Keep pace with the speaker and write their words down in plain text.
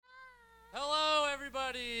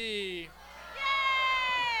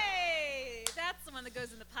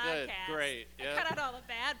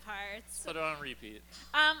bad parts. Put it on repeat.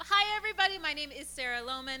 Hi, everybody. My name is Sarah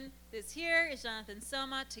Lohman. This here is Jonathan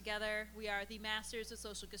Soma. Together, we are the Masters of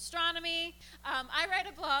Social Gastronomy. I write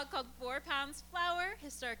a blog called 4 Pounds Flour,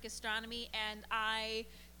 Historic Gastronomy, and I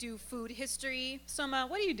do food history. Soma,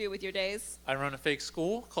 what do you do with your days? I run a fake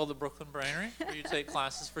school called the Brooklyn Brainery, where you take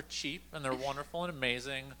classes for cheap, and they're wonderful and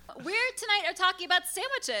amazing. We tonight are talking about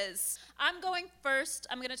sandwiches. I'm going first.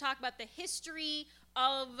 I'm going to talk about the history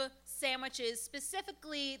of sandwiches,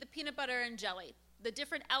 specifically the peanut butter and jelly, the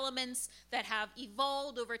different elements that have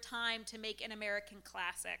evolved over time to make an American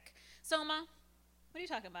classic. Soma, what are you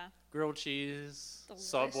talking about? Grilled cheese, Delicious.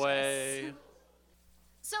 Subway.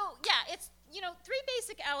 So, yeah, it's, 3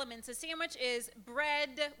 basic elements. A sandwich is bread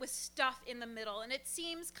with stuff in the middle, and it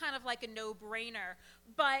seems kind of like a no-brainer.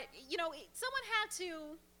 But, someone had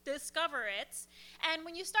to discover it. And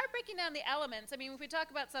when you start breaking down the elements, if we talk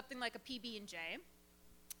about something like a PB&J,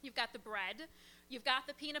 you've got the bread, you've got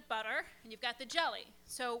the peanut butter, and you've got the jelly.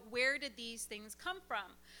 So where did these things come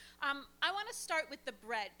from? I want to start with the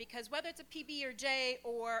bread, because whether it's a PB&J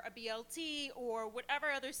or a BLT or whatever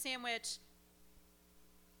other sandwich,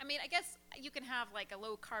 I guess you can have like a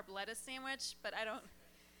low-carb lettuce sandwich, but I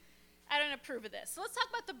don't approve of this. So let's talk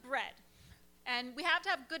about the bread. And we have to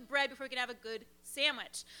have good bread before we can have a good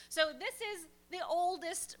sandwich. So this is the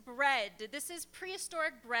oldest bread. This is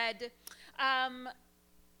prehistoric bread.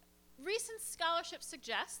 Recent scholarship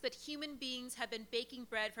suggests that human beings have been baking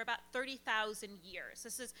bread for about 30,000 years.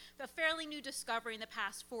 This is a fairly new discovery in the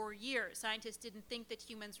past 4 years. Scientists didn't think that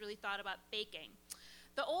humans really thought about baking.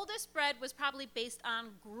 The oldest bread was probably based on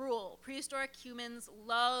gruel. Prehistoric humans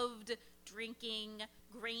loved drinking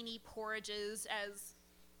grainy porridges, as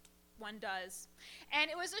one does.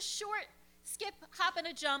 And it was a short skip, hop, and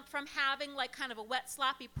a jump from having like kind of a wet,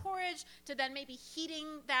 sloppy porridge to then maybe heating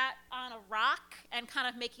that on a rock and kind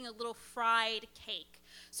of making a little fried cake.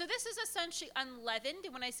 So this is essentially unleavened,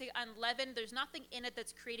 and when I say unleavened, there's nothing in it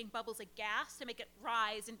that's creating bubbles of gas to make it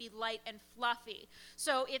rise and be light and fluffy.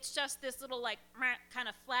 So it's just this little like kind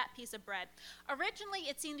of flat piece of bread. Originally,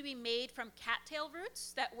 it seemed to be made from cattail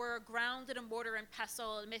roots that were ground in a mortar and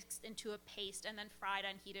pestle and mixed into a paste and then fried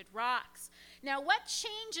on heated rocks. Now, what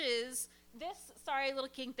changes this sorry little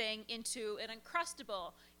king thing into an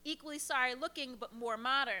Uncrustable, equally sorry looking but more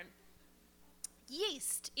modern?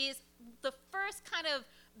 Yeast is the first kind of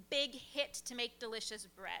big hit to make delicious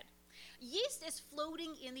bread. Yeast is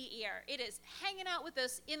floating in the air. It is hanging out with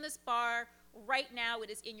us in this bar right now. It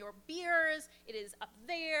is in your beers. It is up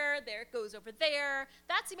there. There it goes over there.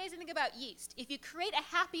 That's the amazing thing about yeast. If you create a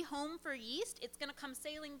happy home for yeast, it's going to come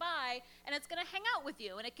sailing by, and it's going to hang out with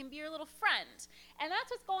you, and it can be your little friend. And that's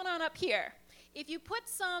what's going on up here. If you put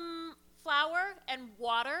some flour and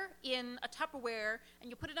water in a Tupperware and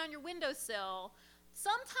you put it on your windowsill,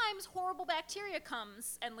 sometimes horrible bacteria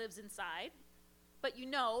comes and lives inside, but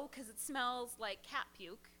because it smells like cat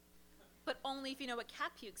puke, but only if you know what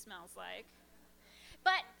cat puke smells like.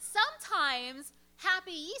 But sometimes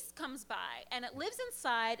happy yeast comes by, and it lives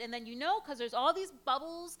inside, and then because there's all these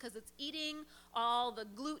bubbles, because it's eating all the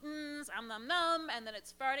glutens, and then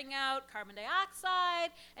it's farting out carbon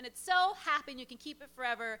dioxide, and it's so happy, and you can keep it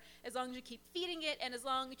forever as long as you keep feeding it, and as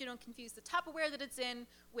long as you don't confuse the Tupperware that it's in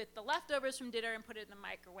with the leftovers from dinner and put it in the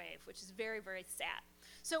microwave, which is very, very sad.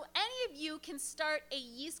 So any of you can start a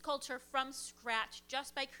yeast culture from scratch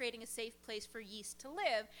just by creating a safe place for yeast to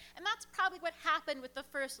live. And that's probably what happened with the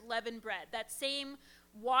first leavened bread. That same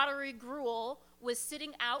watery gruel was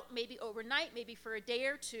sitting out maybe overnight, maybe for a day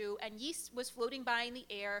or two, and yeast was floating by in the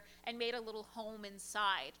air and made a little home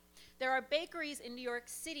inside. There are bakeries in New York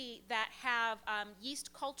City that have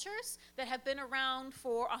yeast cultures that have been around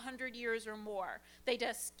for 100 years or more. They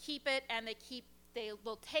just keep it, and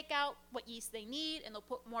they'll take out what yeast they need, and they'll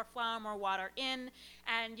put more flour, more water in,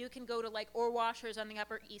 and you can go to like Orwashers on the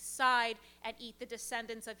Upper East Side and eat the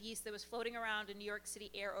descendants of yeast that was floating around in New York City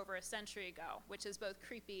air over a century ago, which is both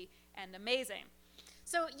creepy and amazing.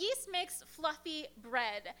 So yeast makes fluffy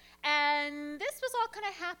bread, and this was all kind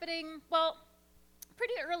of happening,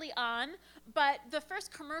 pretty early on, but the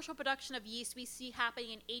first commercial production of yeast we see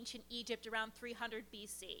happening in ancient Egypt around 300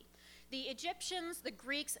 BC. The Egyptians, the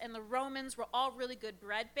Greeks, and the Romans were all really good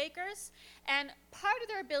bread bakers, and part of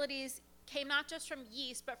their abilities came not just from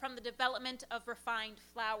yeast, but from the development of refined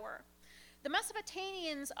flour. The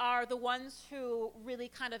Mesopotamians are the ones who really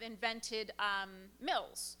kind of invented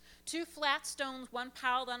mills two flat stones, one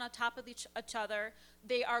piled on top of each other.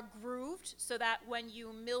 They are grooved so that when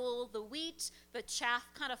you mill the wheat, the chaff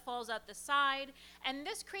kind of falls out the side, and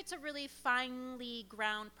this creates a really finely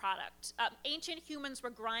ground product. Ancient humans were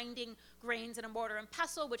grinding grains in a mortar and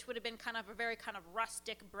pestle, which would have been kind of a very kind of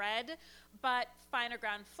rustic bread, but finer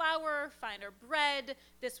ground flour, finer bread.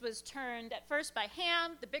 This was turned at first by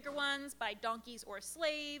hand, the bigger ones by donkeys or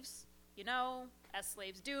slaves, you know, as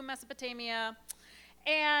slaves do in Mesopotamia.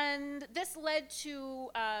 And this led to,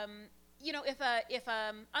 you know, if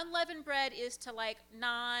unleavened bread is to like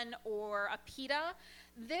naan or a pita,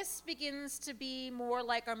 this begins to be more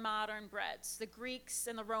like our modern breads. The Greeks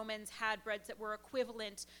and the Romans had breads that were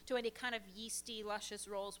equivalent to any kind of yeasty, luscious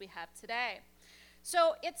rolls we have today.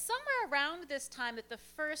 So it's somewhere around this time that the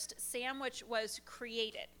first sandwich was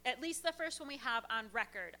created, at least the first one we have on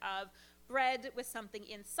record of bread with something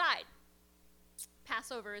inside.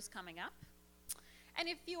 Passover is coming up. And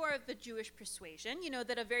if you are of the Jewish persuasion, you know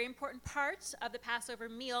that a very important part of the Passover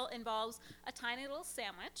meal involves a tiny little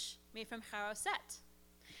sandwich made from charoset.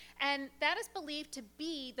 And that is believed to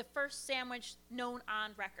be the first sandwich known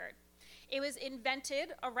on record. It was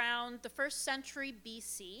invented around the 1st century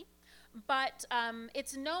BC, but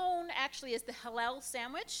it's known actually as the Hillel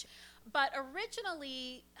sandwich. But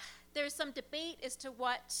originally, there's some debate as to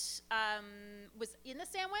what was in the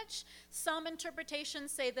sandwich. Some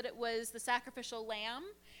interpretations say that it was the sacrificial lamb,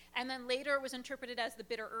 and then later it was interpreted as the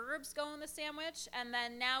bitter herbs go in the sandwich, and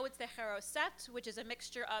then now it's the charoset, which is a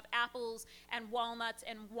mixture of apples and walnuts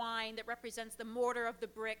and wine that represents the mortar of the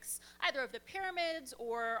bricks, either of the pyramids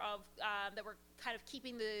or of that were kind of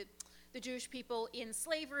keeping the Jewish people in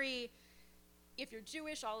slavery. If you're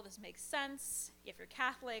Jewish, all of this makes sense. If you're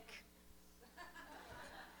Catholic,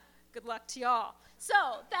 good luck to y'all. So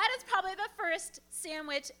that is probably the first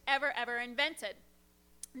sandwich ever invented.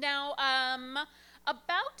 Now,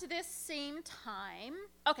 about this same time,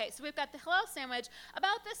 okay, so we've got the Hillel sandwich.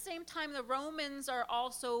 About the same time, the Romans are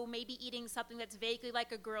also maybe eating something that's vaguely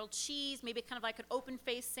like a grilled cheese, maybe kind of like an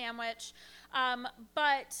open-faced sandwich.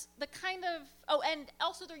 But the kind of, oh, and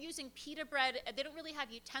also they're using pita bread. They don't really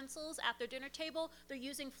have utensils at their dinner table. They're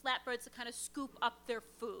using flatbreads to kind of scoop up their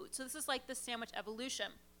food. So this is like the sandwich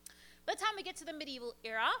evolution. By the time we get to the medieval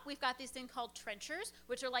era, we've got these things called trenchers,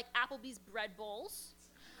 which are like Applebee's bread bowls.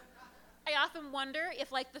 I often wonder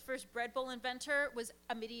if, like, the first bread bowl inventor was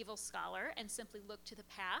a medieval scholar and simply looked to the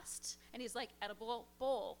past, and he's like, edible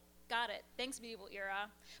bowl. Got it. Thanks, medieval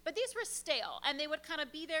era. But these were stale, and they would kind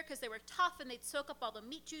of be there because they were tough, and they'd soak up all the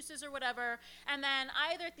meat juices or whatever, and then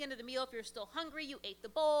either at the end of the meal, if you're still hungry, you ate the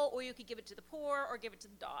bowl, or you could give it to the poor or give it to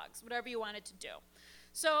the dogs, whatever you wanted to do.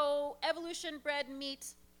 So evolution, bread, meat.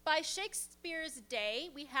 By Shakespeare's day,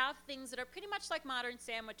 we have things that are pretty much like modern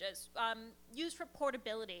sandwiches, used for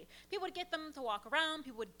portability. People would get them to walk around,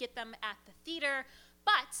 people would get them at the theater,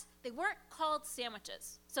 but they weren't called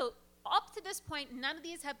sandwiches. So up to this point, none of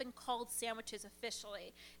these have been called sandwiches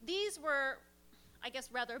officially. These were, I guess,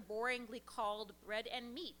 rather boringly called bread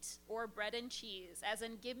and meat, or bread and cheese, as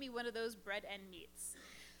in, give me one of those bread and meats.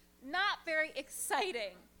 Not very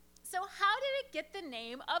exciting. So how did it get the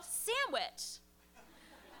name of sandwich?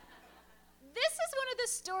 This is one of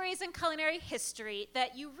the stories in culinary history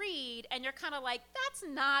that you read and you're kind of like, that's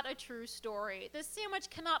not a true story. This sandwich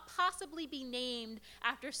cannot possibly be named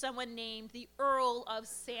after someone named the Earl of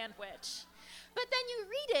Sandwich. But then you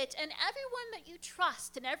read it, and everyone that you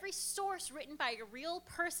trust and every source written by a real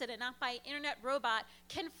person and not by an internet robot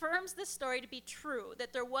confirms this story to be true,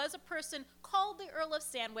 that there was a person called the Earl of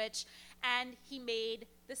Sandwich, and he made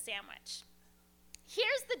the sandwich.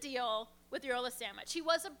 Here's the deal with the Earl of Sandwich. He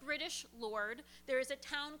was a British lord. There is a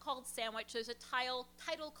town called Sandwich. There's a title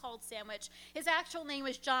called Sandwich. His actual name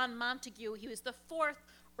was John Montagu. He was the 4th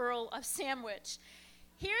Earl of Sandwich.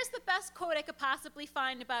 Here's the best quote I could possibly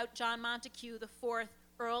find about John Montagu, the 4th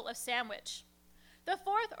Earl of Sandwich. The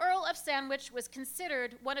 4th Earl of Sandwich was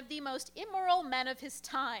considered one of the most immoral men of his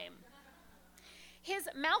time. His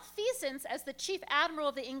malfeasance as the chief admiral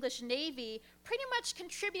of the English Navy pretty much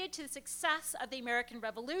contributed to the success of the American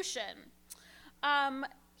Revolution.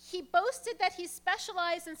 He boasted that he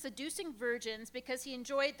specialized in seducing virgins because he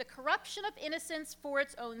enjoyed the corruption of innocence for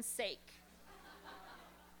its own sake.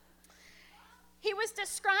 He was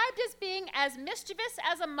described as being as mischievous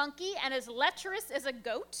as a monkey and as lecherous as a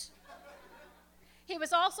goat. He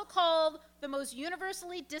was also called the most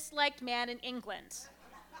universally disliked man in England.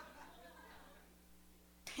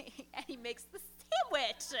 And he makes the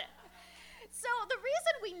sandwich. So the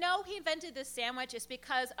reason we know he invented this sandwich is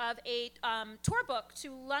because of a tour book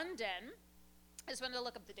to London. I just wanted to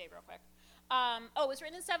look up the date real quick. It was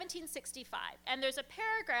written in 1765, and there's a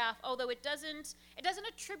paragraph, although it doesn't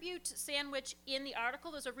attribute Sandwich in the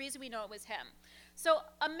article. There's a reason we know it was him. So,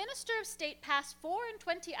 a minister of state passed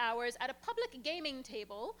 24 hours at a public gaming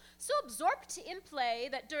table, so absorbed in play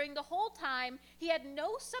that during the whole time he had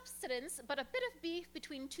no subsistence but a bit of beef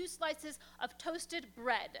between 2 slices of toasted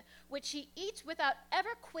bread, which he eats without ever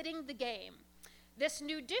quitting the game. This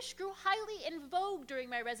new dish grew highly in vogue during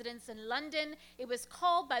my residence in London. It was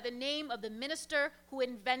called by the name of the minister who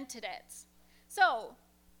invented it. So,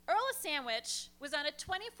 Earl of Sandwich was on a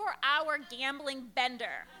 24-hour gambling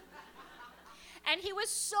bender. And he was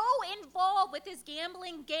so involved with his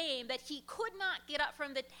gambling game that he could not get up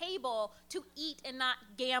from the table to eat and not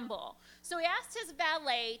gamble. So he asked his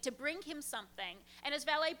valet to bring him something, and his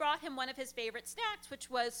valet brought him one of his favorite snacks, which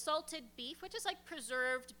was salted beef, which is like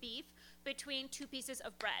preserved beef, between 2 pieces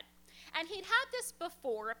of bread. And he'd had this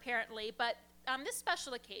before, apparently, but on this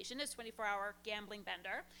special occasion, his 24-hour gambling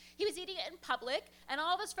bender, he was eating it in public, and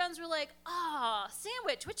all of his friends were like, "Oh,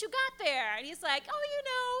 Sandwich, what you got there?" And he's like,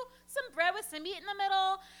 "Oh, some bread with some meat in the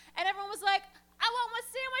middle." And everyone was like, "I want what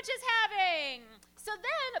Sandwich is having." So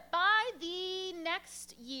then, by the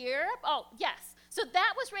next year, so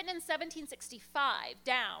that was written in 1765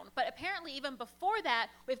 down, but apparently even before that,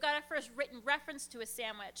 we've got a first written reference to a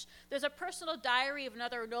sandwich. There's a personal diary of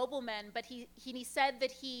another nobleman, but he said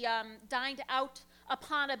that he dined out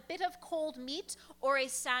upon a bit of cold meat or a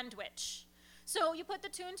sandwich. So you put the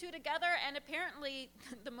 2 and 2 together, and apparently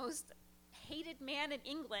the most hated man in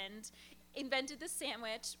England invented the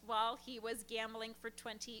sandwich while he was gambling for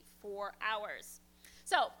 24 hours.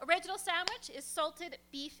 So, original sandwich is salted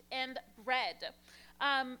beef and bread.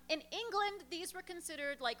 In England, these were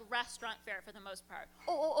considered like restaurant fare for the most part.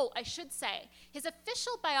 I should say, his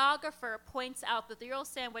official biographer points out that the Earl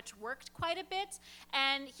Sandwich worked quite a bit,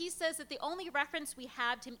 and he says that the only reference we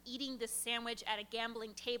have to him eating this sandwich at a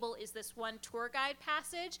gambling table is this one tour guide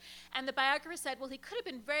passage, and the biographer said, well, he could have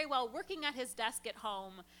been very well working at his desk at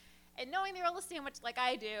home. And knowing the Earl Sandwich like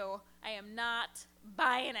I do, I am not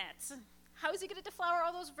buying it. How is he going to deflower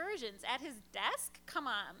all those versions? At his desk? Come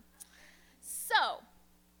on. So,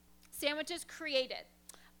 sandwiches created.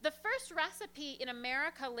 The first recipe in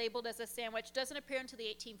America labeled as a sandwich doesn't appear until the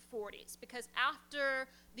 1840s, because after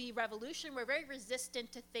the Revolution, we're very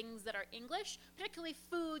resistant to things that are English, particularly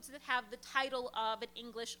foods that have the title of an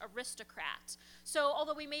English aristocrat. So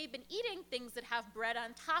although we may have been eating things that have bread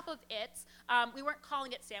on top of it, we weren't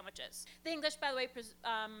calling it sandwiches. The English, by the way,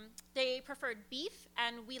 they preferred beef,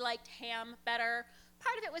 and we liked ham better.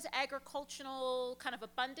 Part of it was agricultural kind of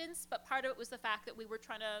abundance, but part of it was the fact that we were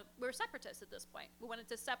separatists at this point. We wanted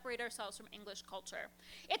to separate ourselves from English culture.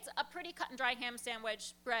 It's a pretty cut and dry ham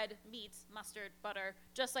sandwich, bread, meat, mustard, butter,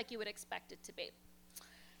 just like you would expect it to be.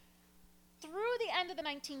 Through the end of the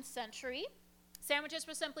 19th century, sandwiches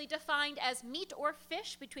were simply defined as meat or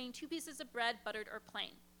fish between 2 pieces of bread, buttered or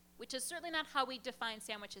plain, which is certainly not how we define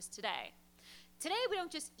sandwiches today. Today, we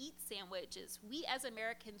don't just eat sandwiches. We, as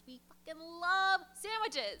Americans, we fucking love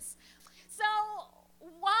sandwiches. So,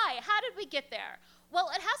 why? How did we get there? Well,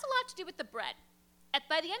 it has a lot to do with the bread.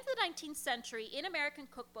 By the end of the 19th century, in American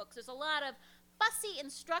cookbooks, there's a lot of fussy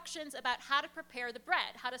instructions about how to prepare the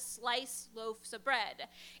bread, how to slice loaves of bread.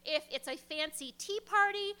 If it's a fancy tea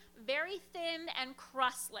party, very thin and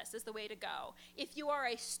crustless is the way to go. If you are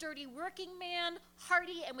a sturdy working man,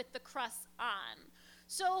 hearty and with the crust on.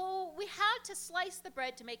 So we had to slice the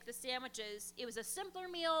bread to make the sandwiches. It was a simpler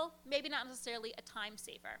meal, maybe not necessarily a time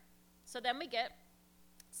saver. So then we get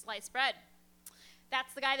sliced bread.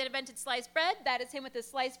 That's the guy that invented sliced bread. That is him with his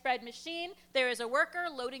sliced bread machine. There is a worker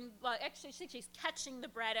loading, she's catching the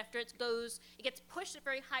bread after it gets pushed at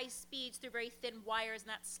very high speeds through very thin wires, and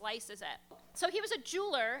that slices it. So he was a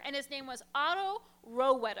jeweler, and his name was Otto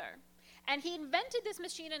Rohwedder. And he invented this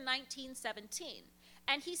machine in 1917.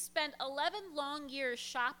 And he spent 11 long years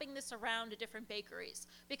shopping this around to different bakeries,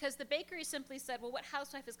 because the bakery simply said, well, what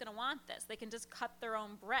housewife is going to want this? They can just cut their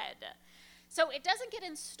own bread. So it doesn't get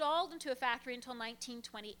installed into a factory until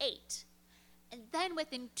 1928. And then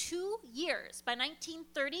within 2 years, by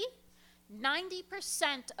 1930,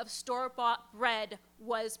 90% of store-bought bread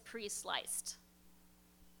was pre-sliced.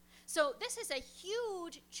 So this is a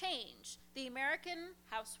huge change. The American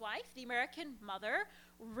housewife, the American mother,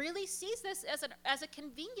 really sees this as a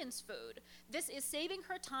convenience food. This is saving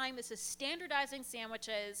her time. This is standardizing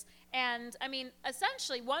sandwiches. And, I mean,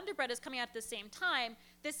 essentially, Wonder Bread is coming out at the same time.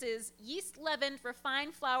 This is yeast-leavened,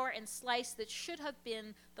 refined flour, and sliced that should have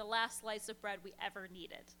been the last slice of bread we ever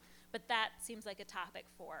needed. But that seems like a topic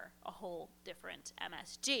for a whole different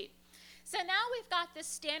MSG. So now we've got this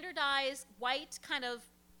standardized white kind of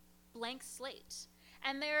blank slate.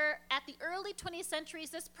 And there, at the early 20th century, is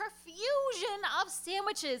this profusion of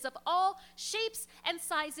sandwiches of all shapes and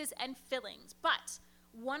sizes and fillings. But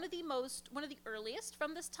one of the earliest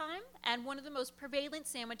from this time and one of the most prevalent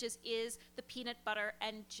sandwiches is the peanut butter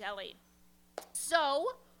and jelly. So,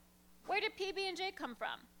 where did PB&J come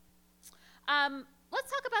from? Let's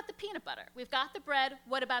talk about the peanut butter. We've got the bread.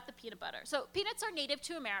 What about the peanut butter? So peanuts are native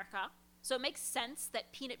to America, so it makes sense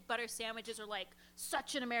that peanut butter sandwiches are like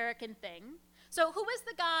such an American thing. So who was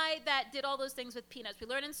the guy that did all those things with peanuts? We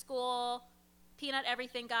learn in school, peanut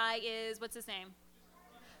everything guy is, what's his name?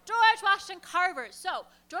 George Washington Carver. So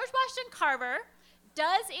George Washington Carver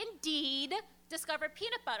does indeed discover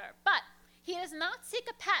peanut butter, but he does not seek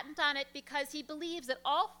a patent on it because he believes that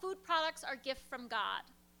all food products are gifts from God.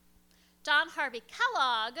 John Harvey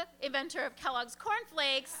Kellogg, inventor of Kellogg's Corn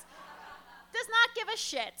Flakes, does not give a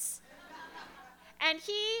shit. And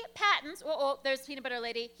he patents, there's peanut butter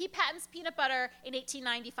lady, he patents peanut butter in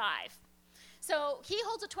 1895. So he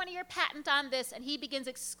holds a 20-year patent on this, and he begins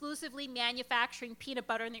exclusively manufacturing peanut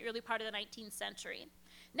butter in the early part of the 19th century.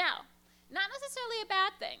 Now, not necessarily a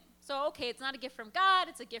bad thing. So, okay, it's not a gift from God,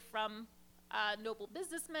 it's a gift from a noble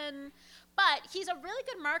businessman, but he's a really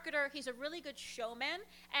good marketer, he's a really good showman,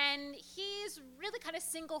 and he's really kind of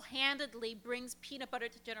single-handedly brings peanut butter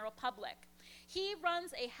to the general public. He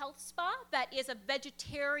runs a health spa that is a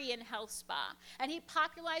vegetarian health spa, and he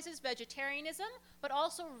popularizes vegetarianism, but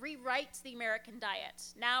also rewrites the American diet.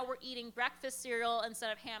 Now we're eating breakfast cereal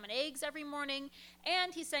instead of ham and eggs every morning,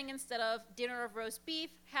 and he's saying instead of dinner of roast beef,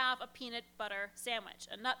 have a peanut butter sandwich,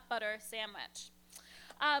 a nut butter sandwich.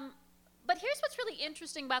 But here's what's really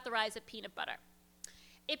interesting about the rise of peanut butter.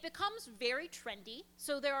 It becomes very trendy,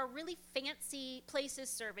 so there are really fancy places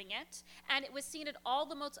serving it, and it was seen at all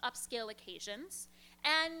the most upscale occasions.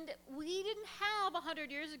 And we didn't have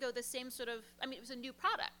 100 years ago the same sort of, it was a new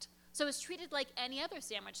product. So it was treated like any other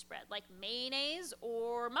sandwich spread, like mayonnaise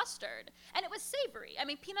or mustard. And it was savory.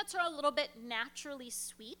 Peanuts are a little bit naturally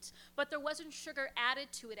sweet, but there wasn't sugar added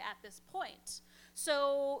to it at this point.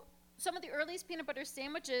 So some of the earliest peanut butter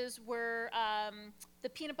sandwiches were the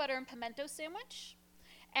peanut butter and pimento sandwich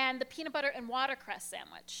and the peanut butter and watercress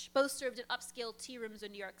sandwich, both served in upscale tea rooms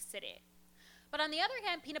in New York City. But on the other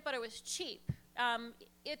hand, peanut butter was cheap.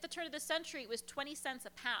 At the turn of the century, it was 20 cents a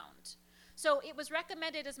pound. So it was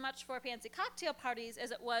recommended as much for fancy cocktail parties as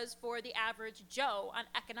it was for the average Joe on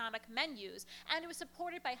economic menus. And it was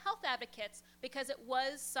supported by health advocates because it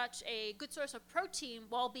was such a good source of protein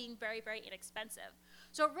while being very, very inexpensive.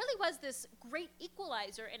 So it really was this great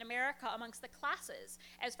equalizer in America amongst the classes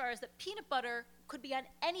as far as that peanut butter could be on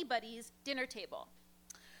anybody's dinner table.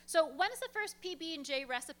 So when does the first PB&J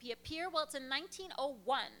recipe appear? Well, it's in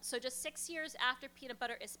 1901, so just 6 years after peanut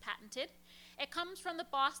butter is patented. It comes from the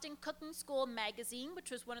Boston Cooking School magazine,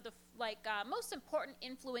 which was one of the most important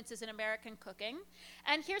influences in American cooking.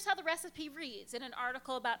 And here's how the recipe reads in an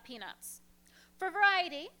article about peanuts. For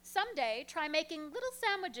variety, someday try making little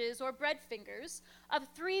sandwiches or bread fingers of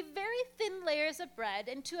 3 very thin layers of bread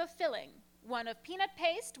into a filling, one of peanut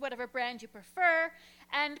paste, whatever brand you prefer,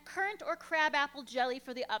 and currant or crabapple jelly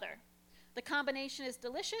for the other. The combination is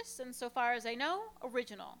delicious, and so far as I know,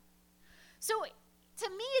 original. So to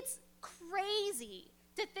me, it's crazy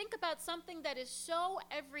to think about something that is so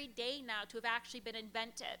everyday now to have actually been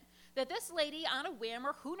invented. That this lady, on a whim,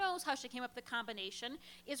 or who knows how she came up with the combination,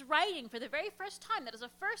 is writing for the very first time. That is the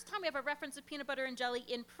first time we have a reference to peanut butter and jelly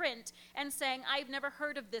in print and saying, I've never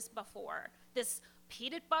heard of this before. This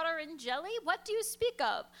peanut butter and jelly? What do you speak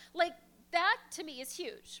of? That, to me, is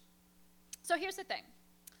huge. So here's the thing.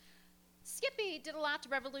 Skippy did a lot to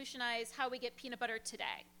revolutionize how we get peanut butter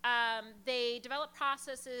today. They developed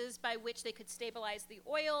processes by which they could stabilize the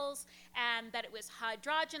oils and that it was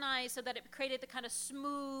hydrogenized so that it created the kind of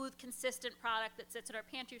smooth, consistent product that sits in our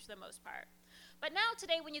pantries for the most part. But now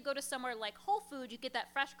today when you go to somewhere like Whole Foods, you get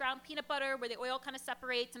that fresh ground peanut butter where the oil kind of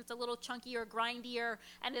separates and it's a little chunkier, grindier,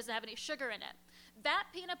 and doesn't have any sugar in it. That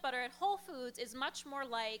peanut butter at Whole Foods is much more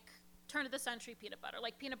like turn of the century peanut butter,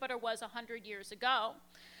 like peanut butter was 100 years ago.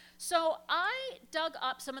 So I dug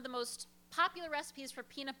up some of the most popular recipes for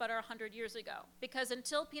peanut butter 100 years ago, because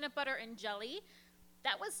until peanut butter and jelly,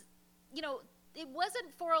 that was, it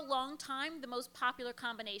wasn't for a long time the most popular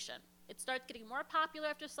combination. It starts getting more popular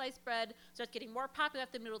after sliced bread, starts getting more popular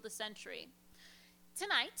after the middle of the century.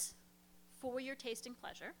 Tonight, for your tasting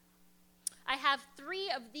pleasure, I have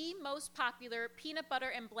 3 of the most popular peanut butter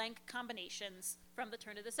and blank combinations from the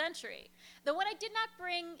turn of the century. The one I did not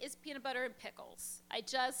bring is peanut butter and pickles. I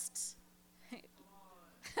just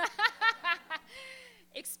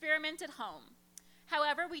experiment at home.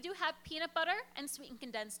 However, we do have peanut butter and sweetened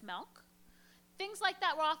condensed milk. things like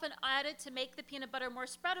that were often added to make the peanut butter more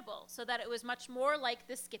spreadable so that it was much more like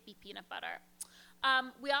the Skippy peanut butter.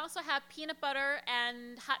 We also have peanut butter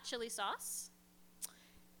and hot chili sauce.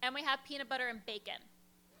 And we have peanut butter and bacon.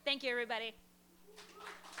 Thank you, everybody.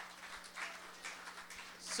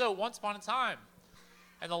 So once upon a time,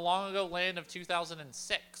 in the long ago land of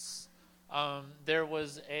 2006, there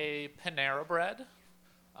was a Panera Bread.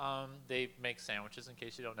 They make sandwiches, in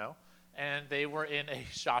case you don't know. And they were in a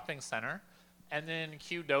shopping center. And then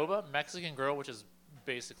Qdoba, Mexican Grill, which is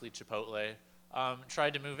basically Chipotle,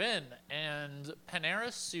 tried to move in. And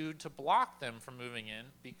Panera sued to block them from moving in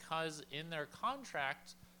because in their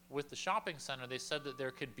contract with the shopping center, they said that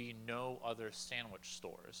there could be no other sandwich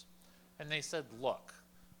stores. And they said, look,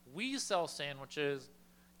 we sell sandwiches.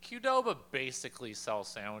 Qdoba basically sells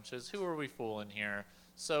sandwiches. Who are we fooling here?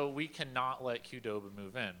 So we cannot let Qdoba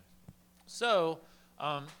move in. So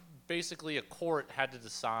basically a court had to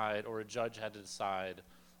decide, or a judge had to decide,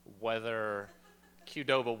 whether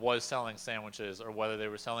Qdoba was selling sandwiches or whether they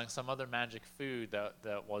were selling some other magic food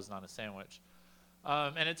that was not a sandwich.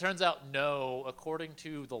 And it turns out no, according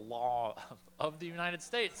to the law of the United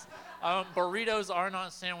States, burritos are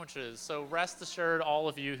not sandwiches. So rest assured, all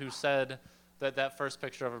of you who said that first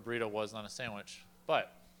picture of a burrito was not a sandwich.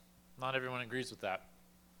 But not everyone agrees with that.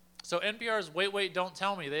 So NPR's Wait, Wait, Don't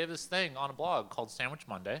Tell Me, they have this thing on a blog called Sandwich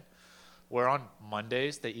Monday, where on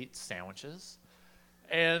Mondays they eat sandwiches.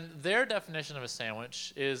 And their definition of a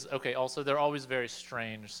sandwich is, okay, also they're always very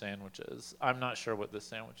strange sandwiches. I'm not sure what this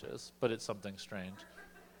sandwich is, but it's something strange.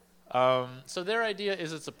 So their idea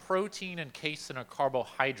is it's a protein encased in a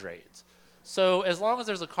carbohydrate. So as long as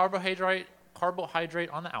there's a carbohydrate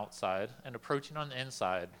on the outside and a protein on the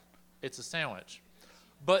inside, it's a sandwich.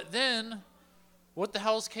 But then, what the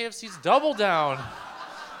hell is KFC's Double Down?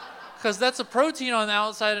 Because that's a protein on the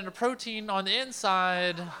outside and a protein on the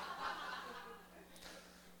inside.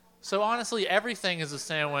 So honestly, everything is a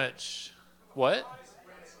sandwich. What?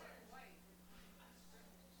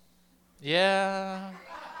 Yeah.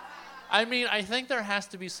 I mean, I think there has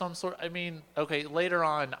to be some sort, okay, later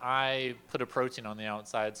on I put a protein on the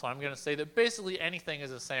outside, so I'm going to say that basically anything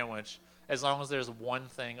is a sandwich as long as there's one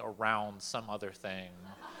thing around some other thing.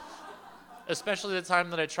 Especially the time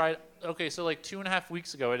that I tried, okay, so like 2.5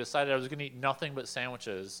 weeks ago, I decided I was going to eat nothing but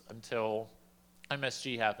sandwiches until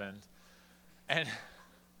MSG happened.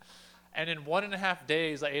 And in 1.5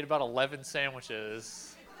 days, I ate about 11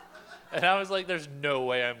 sandwiches. And I was like, there's no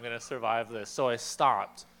way I'm going to survive this. So I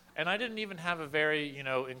stopped. And I didn't even have a very,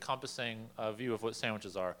 encompassing view of what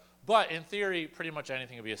sandwiches are. But in theory, pretty much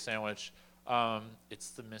anything could be a sandwich. It's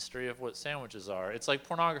the mystery of what sandwiches are. It's like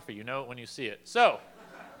pornography. You know it when you see it. So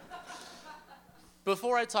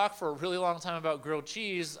before I talk for a really long time about grilled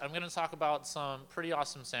cheese, I'm going to talk about some pretty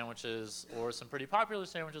awesome sandwiches, or some pretty popular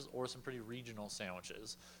sandwiches, or some pretty regional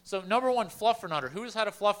sandwiches. So number one, Fluffernutter. Who's had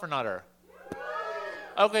a Fluffernutter?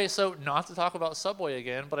 Okay, so not to talk about Subway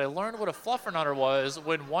again, but I learned what a Fluffernutter was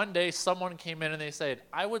when one day someone came in and they said,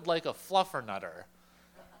 I would like a Fluffernutter.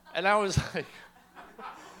 And I was like,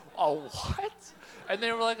 oh, what? And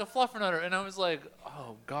they were like, a Fluffernutter. And I was like,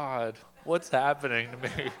 oh, God, what's happening to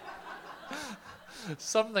me?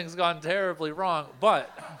 Something's gone terribly wrong.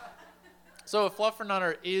 But, so a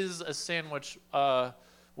Fluffernutter is a sandwich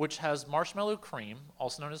which has marshmallow cream,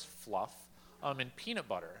 also known as fluff, and peanut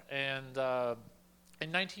butter. And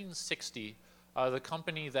in 1960, the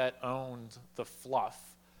company that owned the fluff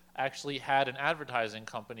actually had an advertising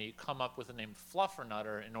company come up with the name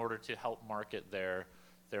Fluffernutter in order to help market their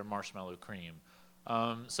marshmallow cream.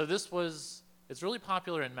 So it's really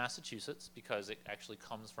popular in Massachusetts because it actually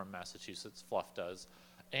comes from Massachusetts, Fluff does.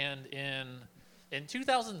 And in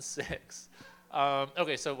 2006,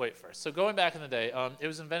 okay, so wait first. So going back in the day, it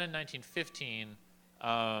was invented in 1915.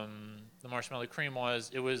 The marshmallow cream was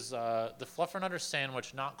the Fluffernutter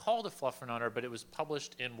sandwich, not called a Fluffernutter, but it was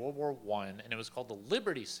published in World War I, and it was called the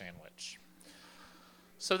Liberty Sandwich.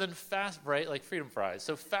 So then like Freedom Fries.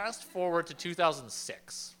 So fast forward to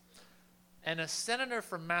 2006, and a senator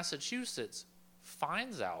from Massachusetts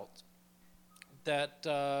finds out that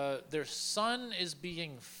their son is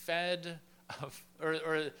being fed,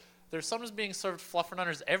 or their son is being served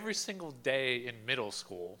Fluffernutters every single day in middle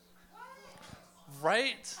school.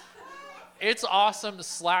 Right? It's awesome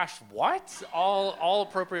 / what? All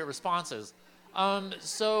appropriate responses.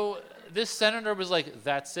 So this senator was like,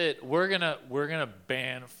 that's it. We're gonna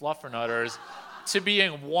ban Fluffernutters to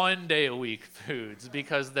being 1 day a week foods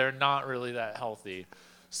because they're not really that healthy.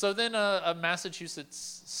 So then a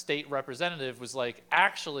Massachusetts state representative was like,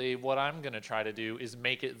 actually, what I'm going to try to do is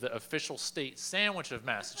make it the official state sandwich of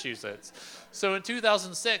Massachusetts. So in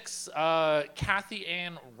 2006, Kathy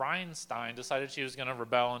Ann Reinstein decided she was going to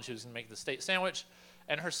rebel and she was going to make the state sandwich.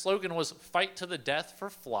 And her slogan was, "Fight to the death for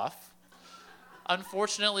fluff."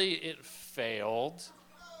 Unfortunately, it failed.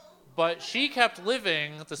 But she kept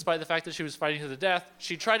living, despite the fact that she was fighting to the death.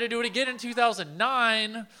 She tried to do it again in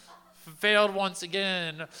 2009, failed once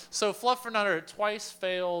again. So Fluff for Nutter twice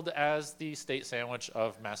failed as the state sandwich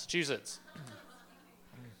of Massachusetts.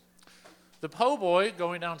 The po' boy,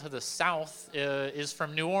 going down to the south, is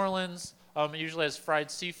from New Orleans. It usually has fried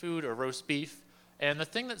seafood or roast beef. And the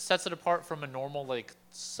thing that sets it apart from a normal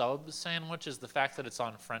sub sandwich is the fact that it's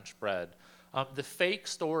on French bread. The fake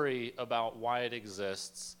story about why it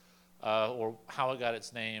exists or how it got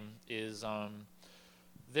its name is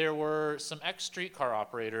there were some ex-streetcar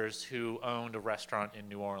operators who owned a restaurant in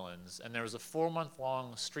New Orleans, and there was a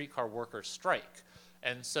 4-month-long streetcar worker strike.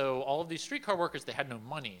 And so all of these streetcar workers, they had no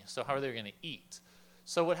money, so how are they going to eat?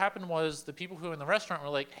 So what happened was the people who were in the restaurant were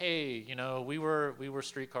like, hey, we were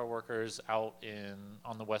streetcar workers out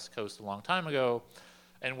on the West Coast a long time ago,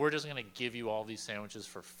 and we're just going to give you all these sandwiches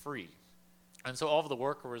for free. And so all of the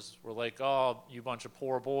workers were like, oh, you bunch of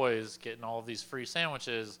poor boys getting all of these free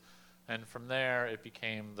sandwiches. And from there, it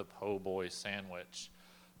became the po' boy sandwich.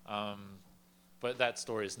 But that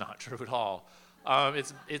story is not true at all.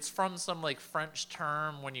 It's from some French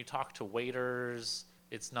term when you talk to waiters.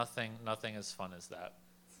 It's nothing as fun as that.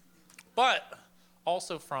 But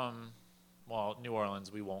also from, New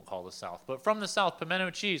Orleans, we won't call the South. But from the South,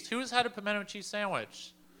 pimento cheese. Who has had a pimento cheese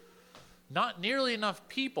sandwich? Not nearly enough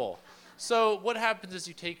people. So what happens is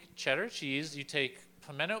you take cheddar cheese, you take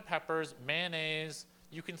pimento peppers, mayonnaise.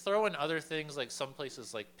 You can throw in other things some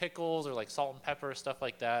places like pickles or salt and pepper, stuff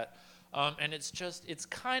like that. And it's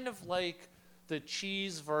kind of like the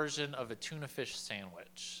cheese version of a tuna fish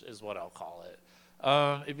sandwich is what I'll call it.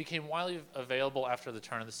 It became widely available after the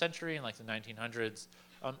turn of the century in the 1900s.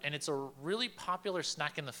 And it's a really popular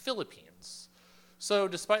snack in the Philippines. So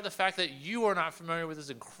despite the fact that you are not familiar with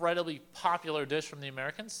this incredibly popular dish from the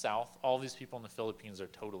American South, all these people in the Philippines are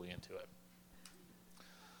totally into it.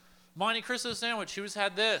 Monte Cristo sandwich, who's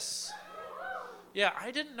had this? Yeah,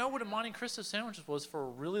 I didn't know what a Monte Cristo sandwich was for a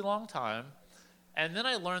really long time. And then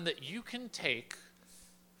I learned that you can take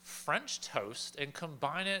French toast and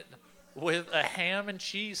combine it with a ham and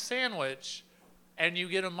cheese sandwich, and you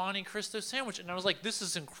get a Monte Cristo sandwich. And I was like, this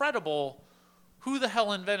is incredible. Who the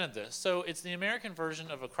hell invented this? So it's the American version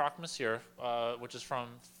of a croque monsieur, which is from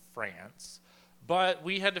France. But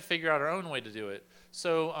we had to figure out our own way to do it.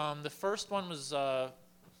 So the first one was, the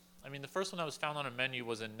first one that was found on a menu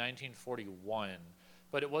was in 1941.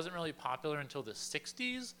 But it wasn't really popular until the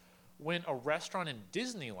 60s when a restaurant in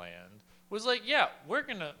Disneyland was like, yeah, we're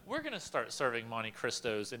gonna start serving Monte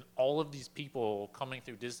Cristos, and all of these people coming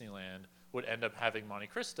through Disneyland would end up having Monte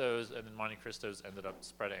Cristos, and then Monte Cristos ended up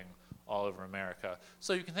spreading all over America.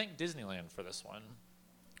 So you can thank Disneyland for this one.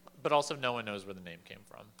 But also no one knows where the name came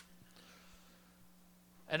from.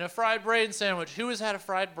 And a fried brain sandwich. Who has had a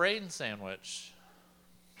fried brain sandwich?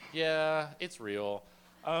 Yeah, it's real.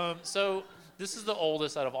 So this is the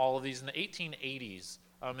oldest out of all of these. In the 1880s,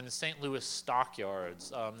 in the St. Louis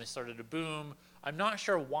stockyards, they started to boom. I'm not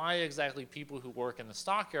sure why exactly people who work in the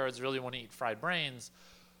stockyards really want to eat fried brains,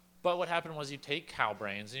 but what happened was you'd take cow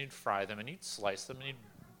brains and you'd fry them and you'd slice them and you'd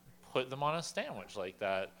put them on a sandwich like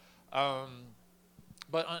that.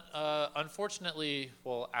 But unfortunately,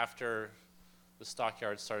 after the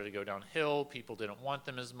stockyards started to go downhill, people didn't want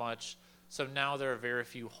them as much. So now there are very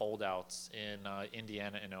few holdouts in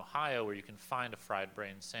Indiana and Ohio where you can find a fried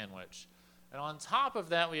brain sandwich. And on top of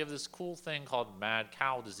that, we have this cool thing called mad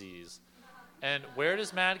cow disease. And where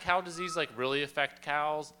does mad cow disease really affect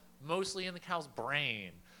cows? Mostly in the cow's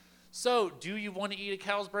brain. So do you want to eat a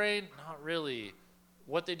cow's brain? Not really.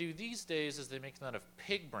 What they do these days is they make them out of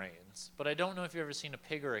pig brains. But I don't know if you've ever seen a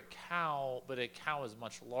pig or a cow, but a cow is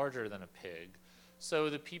much larger than a pig. So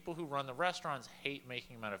the people who run the restaurants hate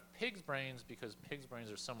making them out of pig's brains because pig's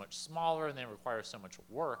brains are so much smaller and they require so much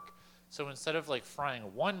work. So instead of frying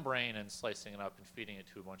one brain and slicing it up and feeding it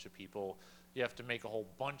to a bunch of people, you have to make a whole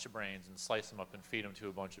bunch of brains and slice them up and feed them to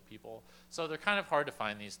a bunch of people. So they're kind of hard to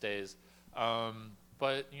find these days.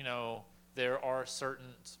 But, there are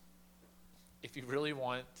certain, if you really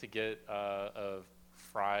want to get a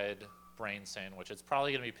fried brain sandwich, it's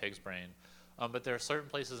probably going to be pig's brain. But there are certain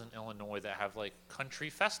places in Illinois that have country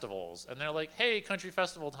festivals. And they're like, hey, country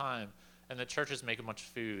festival time. And the churches make a bunch of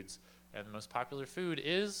foods. And the most popular food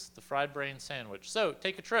is the fried brain sandwich. So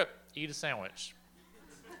take a trip, eat a sandwich.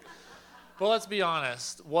 But let's be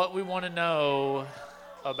honest. What we want to know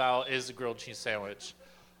about is a grilled cheese sandwich.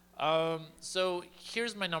 So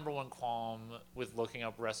here's my number one qualm with looking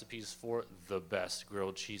up recipes for the best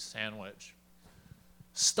grilled cheese sandwich.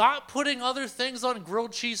 Stop putting other things on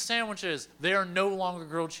grilled cheese sandwiches. They are no longer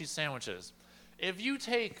grilled cheese sandwiches. If you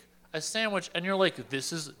take a sandwich and you're like,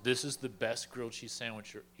 this is the best grilled cheese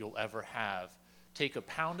sandwich you'll ever have, take a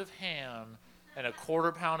pound of ham and a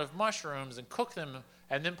quarter pound of mushrooms and cook them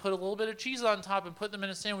and then put a little bit of cheese on top and put them in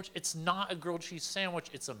a sandwich, it's not a grilled cheese sandwich,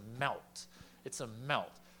 it's a melt. It's a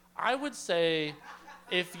melt. I would say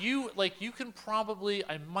if you can probably,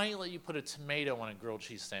 I might let you put a tomato on a grilled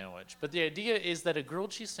cheese sandwich, but the idea is that a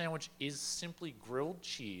grilled cheese sandwich is simply grilled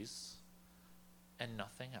cheese and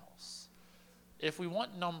nothing else. If we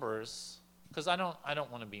want numbers, because I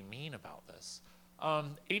don't want to be mean about this,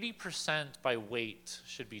 80% by weight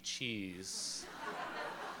should be cheese.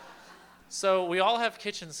 So we all have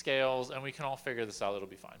kitchen scales, and we can all figure this out. It'll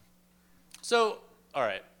be fine. So, all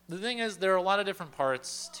right. The thing is, there are a lot of different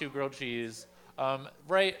parts to grilled cheese.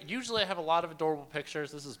 Right? Usually I have a lot of adorable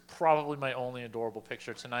pictures. This is probably my only adorable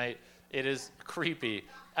picture tonight. It is creepy.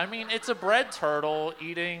 I mean, it's a bread turtle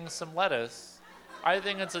eating some lettuce. I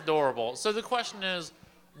think it's adorable. So the question is,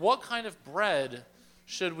 what kind of bread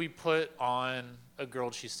should we put on a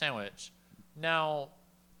grilled cheese sandwich? Now,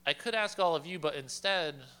 I could ask all of you, but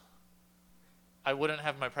instead, I wouldn't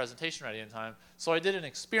have my presentation ready in time. So I did an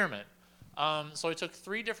experiment. So I took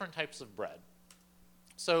 3 different types of bread.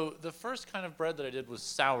 So the first kind of bread that I did was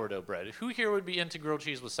sourdough bread. Who here would be into grilled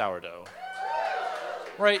cheese with sourdough?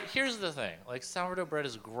 Right, here's the thing. Like, sourdough bread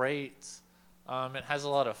is great. It has a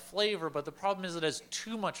lot of flavor, but the problem is it has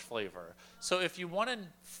too much flavor. So if you want to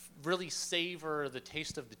really savor the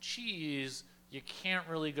taste of the cheese, you can't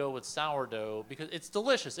really go with sourdough because it's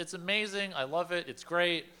delicious. It's amazing. I love it. It's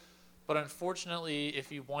great. But unfortunately,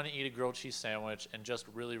 if you want to eat a grilled cheese sandwich and just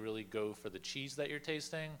really, really go for the cheese that you're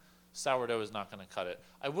tasting, sourdough is not going to cut it.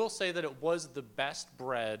 I will say that it was the best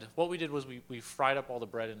bread. What we did was we fried up all the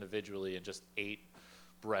bread individually and just ate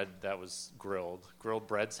bread that was grilled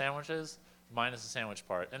bread sandwiches, minus the sandwich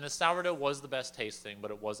part. And the sourdough was the best tasting,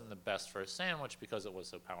 but it wasn't the best for a sandwich because it was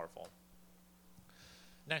so powerful.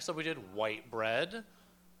 Next up, we did white bread.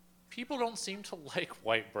 People don't seem to like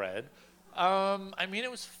white bread. I mean, it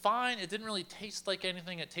was fine. It didn't really taste like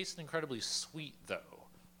anything. It tasted incredibly sweet, though.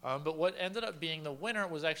 But what ended up being the winner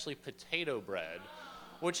was actually potato bread,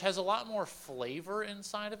 which has a lot more flavor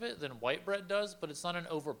inside of it than white bread does, but it's not an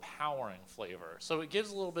overpowering flavor. So it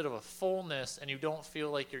gives a little bit of a fullness, and you don't feel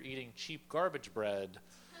like you're eating cheap garbage bread,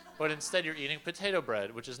 but instead you're eating potato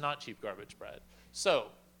bread, which is not cheap garbage bread. So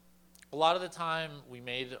a lot of the time we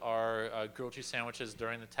made our grilled cheese sandwiches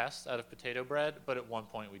during the test out of potato bread, but at one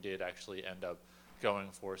point we did actually end up going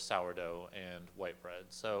for sourdough and white bread.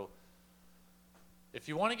 So if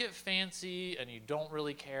you want to get fancy and you don't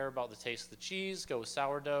really care about the taste of the cheese, go with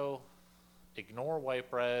sourdough. Ignore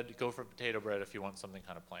white bread. Go for potato bread if you want something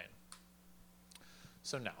kind of plain.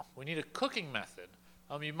 So now, we need a cooking method.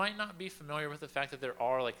 You might not be familiar with the fact that there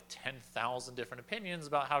are like 10,000 different opinions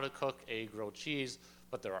about how to cook a grilled cheese,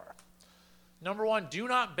 but there are. Number 1, do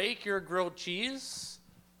not bake your grilled cheese.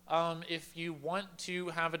 If you want to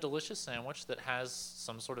have a delicious sandwich that has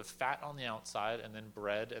some sort of fat on the outside and then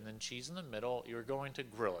bread and then cheese in the middle, you're going to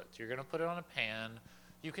grill it. You're going to put it on a pan.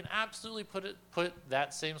 You can absolutely put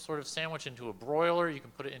that same sort of sandwich into a broiler. You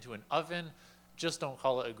can put it into an oven. Just don't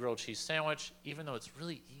call it a grilled cheese sandwich, even though it's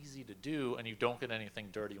really easy to do and you don't get anything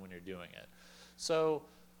dirty when you're doing it. So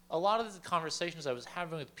a lot of the conversations I was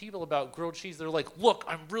having with people about grilled cheese, they're like, look,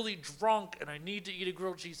 I'm really drunk and I need to eat a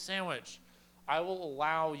grilled cheese sandwich. I will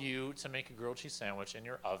allow you to make a grilled cheese sandwich in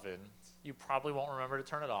your oven. You probably won't remember to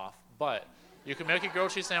turn it off, but you can make a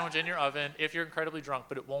grilled cheese sandwich in your oven if you're incredibly drunk,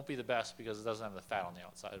 but it won't be the best because it doesn't have the fat on the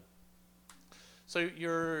outside. So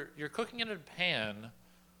you're cooking it in a pan,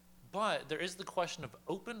 but there is the question of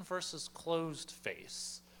open versus closed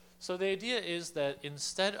face. So the idea is that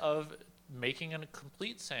instead of making a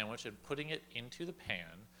complete sandwich and putting it into the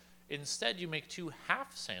pan, instead you make 2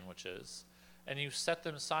 half sandwiches and you set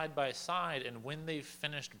them side by side, and when they've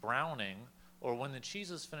finished browning or when the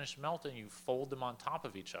cheese is finished melting, you fold them on top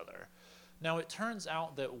of each other. Now it turns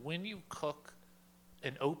out that when you cook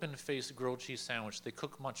an open-faced grilled cheese sandwich, they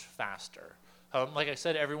cook much faster. Like I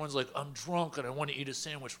said, everyone's like, I'm drunk and I want to eat a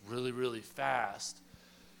sandwich really, really fast.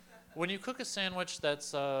 When you cook a sandwich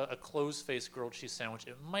that's a closed-faced grilled cheese sandwich,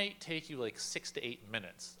 it might take you like 6 to 8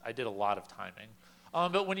 minutes. I did a lot of timing.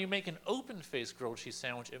 But when you make an open-faced grilled cheese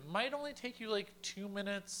sandwich, it might only take you like 2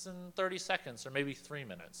 minutes and 30 seconds or maybe 3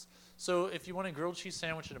 minutes. So if you want a grilled cheese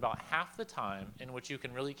sandwich in about half the time in which you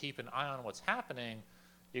can really keep an eye on what's happening,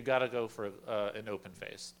 you got to go for an open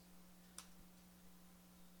face.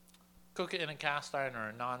 Cook it in a cast iron or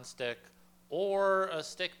a non-stick or a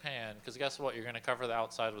stick pan, because guess what? You're going to cover the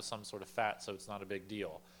outside with some sort of fat, so it's not a big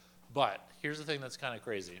deal. But here's the thing that's kind of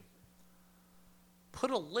crazy.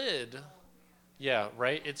 Put a lid. Yeah,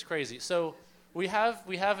 right? It's crazy. So we have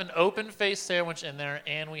an open face sandwich in there,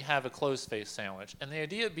 and we have a closed face sandwich. And the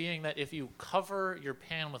idea being that if you cover your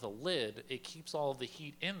pan with a lid, it keeps all of the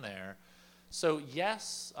heat in there. So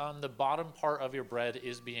yes, the bottom part of your bread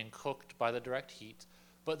is being cooked by the direct heat,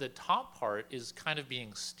 but the top part is kind of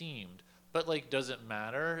being steamed. But like, does it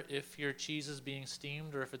matter if your cheese is being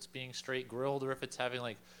steamed or if it's being straight grilled or if it's having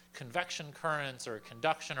like convection currents or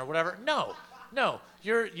conduction or whatever? No.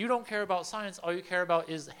 You don't care about science. All you care about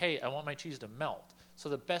is, hey, I want my cheese to melt. So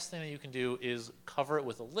the best thing that you can do is cover it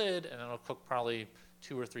with a lid, and it'll cook probably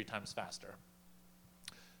 2 or 3 times faster.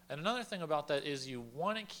 And another thing about that is you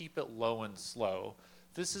want to keep it low and slow.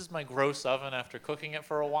 This is my gross oven after cooking it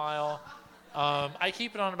for a while. I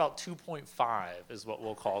keep it on about 2.5 is what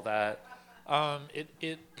we'll call that.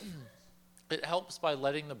 It helps by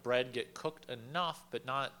letting the bread get cooked enough but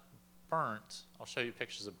not burnt. I'll show you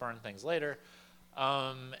pictures of burnt things later.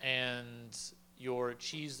 And your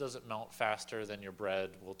cheese doesn't melt faster than your bread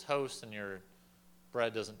will toast, and your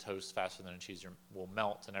bread doesn't toast faster than your cheese will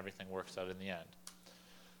melt, and everything works out in the end.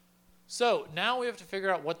 So now we have to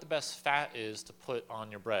figure out what the best fat is to put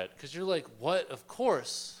on your bread. Because you're like, what? Of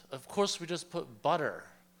course we just put butter.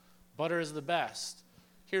 Butter is the best.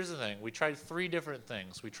 Here's the thing. We tried 3 different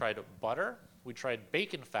things. We tried butter. We tried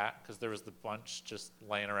bacon fat, because there was the bunch just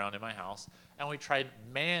laying around in my house. And we tried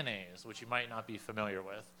mayonnaise, which you might not be familiar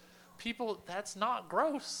with. People, that's not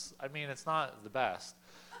gross. I mean, it's not the best.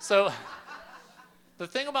 So the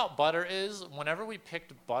thing about butter is, whenever we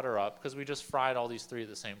picked butter up, because we just fried all these 3 at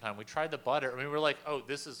the same time, we tried the butter, and we were like, oh,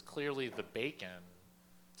 this is clearly the bacon.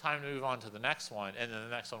 Time to move on to the next one. And then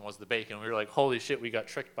the next one was the bacon. We were like, holy shit, we got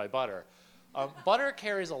tricked by butter. Butter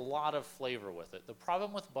carries a lot of flavor with it. The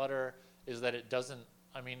problem with butter is that it doesn't,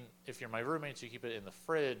 I mean, if you're my roommates, you keep it in the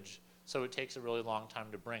fridge, so it takes a really long time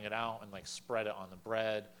to bring it out and like spread it on the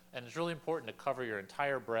bread. And it's really important to cover your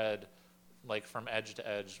entire bread like from edge to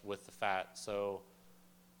edge with the fat. So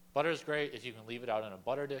butter is great if you can leave it out in a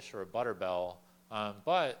butter dish or a butter bell,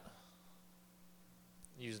 but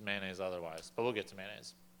use mayonnaise otherwise. But we'll get to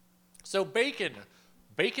mayonnaise. So bacon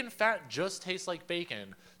fat just tastes like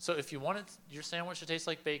bacon. So if you want your sandwich to taste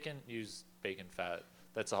like bacon, use bacon fat.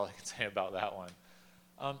 That's all I can say about that one.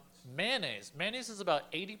 Mayonnaise is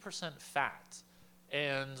about 80% fat.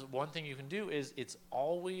 And one thing you can do is it's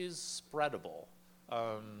always spreadable,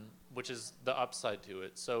 which is the upside to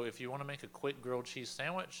it. So if you want to make a quick grilled cheese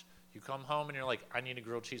sandwich, you come home and you're like, I need a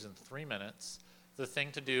grilled cheese in 3 minutes. The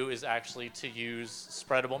thing to do is actually to use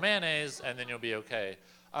spreadable mayonnaise, and then you'll be okay.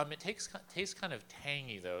 It tastes kind of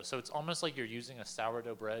tangy, though, so it's almost like you're using a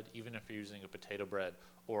sourdough bread, even if you're using a potato bread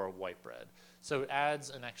or a white bread. So it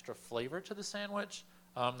adds an extra flavor to the sandwich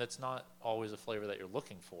that's not always a flavor that you're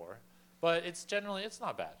looking for, but it's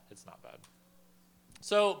not bad. It's not bad.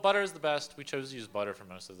 So butter is the best. We chose to use butter for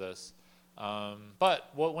most of this.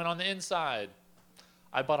 But what went on the inside?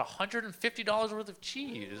 I bought $150 worth of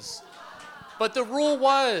cheese. But the rule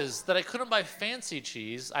was that I couldn't buy fancy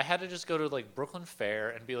cheese. I had to just go to like Brooklyn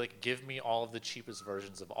Fair and be like, give me all of the cheapest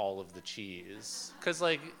versions of all of the cheese. Because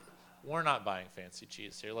like, we're not buying fancy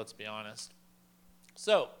cheese here, let's be honest.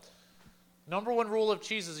 So, number 1 rule of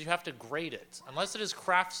cheese is you have to grate it. Unless it is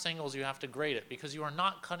Kraft singles, you have to grate it because you are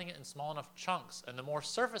not cutting it in small enough chunks. And the more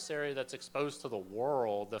surface area that's exposed to the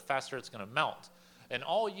world, the faster it's going to melt. And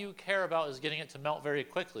all you care about is getting it to melt very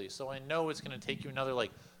quickly. So I know it's going to take you another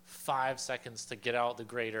like 5 seconds to get out the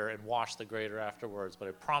grater and wash the grater afterwards, but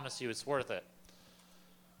I promise you it's worth it.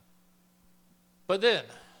 But then,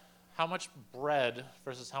 how much bread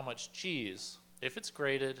versus how much cheese? If it's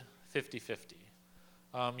grated, 50-50.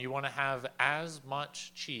 You want to have as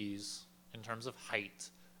much cheese in terms of height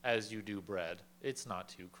as you do bread. It's not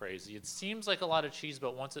too crazy. It seems like a lot of cheese,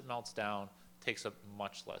 but once it melts down, it takes up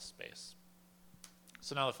much less space.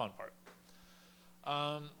 So now the fun part.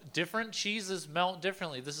 Different cheeses melt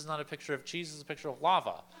differently. This is not a picture of cheese, this is a picture of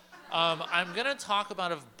lava. I'm going to talk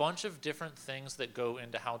about a bunch of different things that go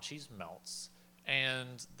into how cheese melts.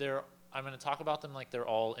 And I'm going to talk about them like they're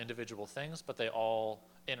all individual things, but they all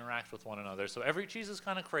interact with one another. So every cheese is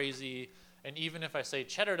kind of crazy. And even if I say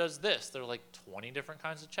cheddar does this, there are like 20 different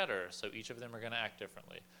kinds of cheddar. So each of them are going to act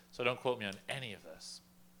differently. So don't quote me on any of this.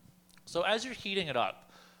 So as you're heating it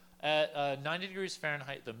up, at 90 degrees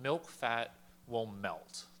Fahrenheit, the milk fat will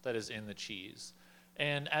melt that is in the cheese.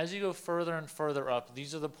 And as you go further and further up,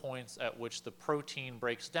 these are the points at which the protein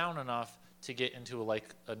breaks down enough to get into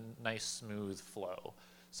like a nice smooth flow.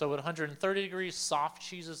 So at 130 degrees, soft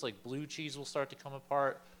cheeses like blue cheese will start to come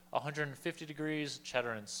apart. 150 degrees,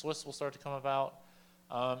 cheddar and Swiss will start to come about.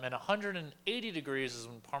 And 180 degrees is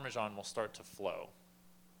when Parmesan will start to flow.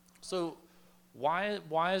 So why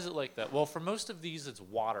is it like that? Well, for most of these, it's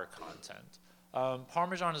water content.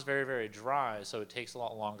 Parmesan is very, very dry, so it takes a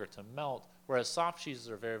lot longer to melt, whereas soft cheeses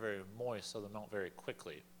are very, very moist, so they melt very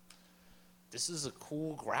quickly. This is a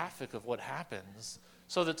cool graphic of what happens.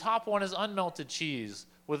 So the top one is unmelted cheese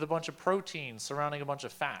with a bunch of protein surrounding a bunch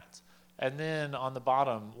of fat. And then on the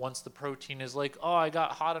bottom, once the protein is like, oh, I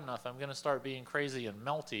got hot enough, I'm going to start being crazy and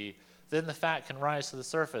melty, then the fat can rise to the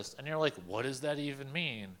surface. And you're like, what does that even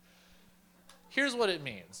mean? Here's what it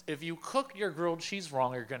means. If you cook your grilled cheese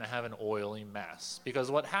wrong, you're going to have an oily mess.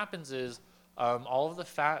 Because what happens is all of the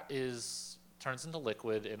fat turns into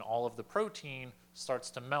liquid, and all of the protein starts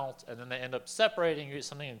to melt, and then they end up separating. You get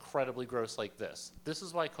something incredibly gross like this. This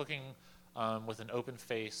is why cooking with an open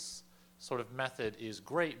face sort of method is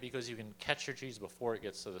great, because you can catch your cheese before it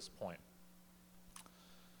gets to this point.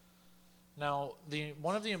 Now,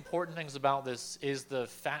 one of the important things about this is the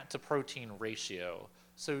fat to protein ratio.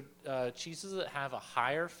 So cheeses that have a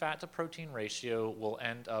higher fat to protein ratio will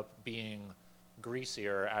end up being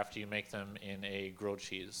greasier after you make them in a grilled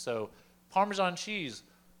cheese. So Parmesan cheese,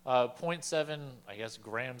 0.7, I guess,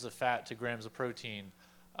 grams of fat to grams of protein.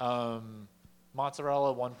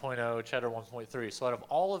 Mozzarella 1.0, cheddar 1.3. So out of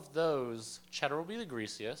all of those, cheddar will be the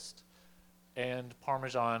greasiest, and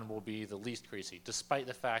Parmesan will be the least greasy, despite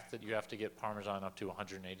the fact that you have to get Parmesan up to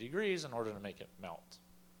 180 degrees in order to make it melt.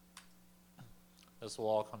 This will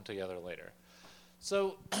all come together later.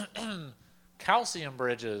 So calcium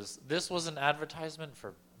bridges. This was an advertisement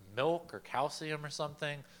for milk or calcium or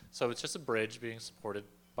something. So it's just a bridge being supported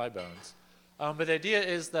by bones. But the idea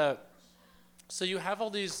is that, so you have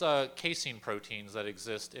all these casein proteins that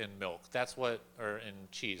exist in milk. Or in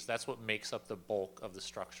cheese. That's what makes up the bulk of the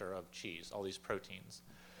structure of cheese, all these proteins.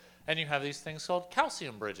 And you have these things called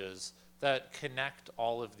calcium bridges that connect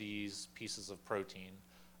all of these pieces of protein.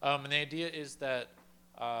 And the idea is that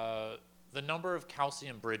the number of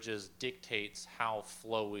calcium bridges dictates how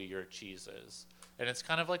flowy your cheese is. And it's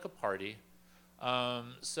kind of like a party.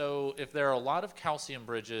 So if there are a lot of calcium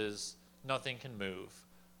bridges, nothing can move.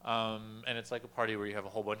 And it's like a party where you have a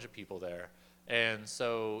whole bunch of people there. And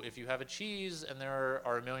so if you have a cheese and there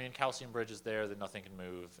are a million calcium bridges there, then nothing can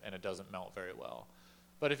move and it doesn't melt very well.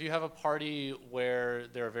 But if you have a party where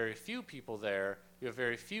there are very few people there, you have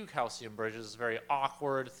very few calcium bridges, it's very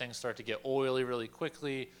awkward, things start to get oily really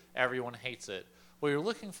quickly, everyone hates it. What you're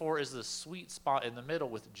looking for is the sweet spot in the middle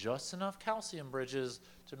with just enough calcium bridges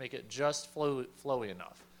to make it just flowy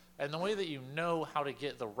enough. And the way that you know how to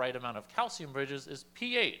get the right amount of calcium bridges is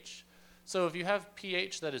pH. So if you have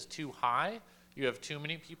pH that is too high, you have too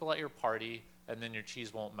many people at your party, and then your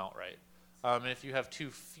cheese won't melt right. And if you have too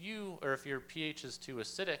few, or if your pH is too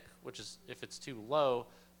acidic, which is if it's too low,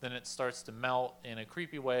 then it starts to melt in a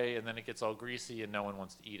creepy way, and then it gets all greasy, and no one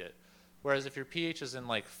wants to eat it. Whereas if your pH is in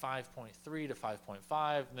like 5.3 to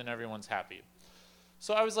 5.5, then everyone's happy.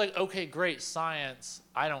 So I was like, okay, great, science,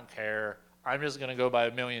 I don't care. I'm just going to go buy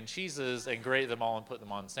a million cheeses and grate them all and put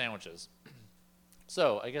them on sandwiches.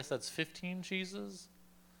 So I guess that's 15 cheeses?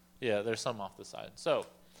 Yeah, there's some off the side. So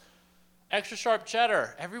extra sharp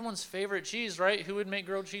cheddar, everyone's favorite cheese, right? Who would make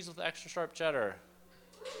grilled cheese with extra sharp cheddar?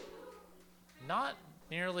 Not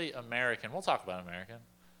nearly American. We'll talk about American.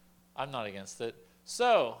 I'm not against it.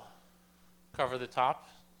 So cover the top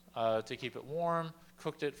to keep it warm.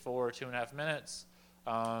 Cooked it for 2.5 minutes.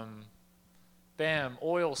 Bam,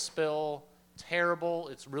 oil spill. Terrible.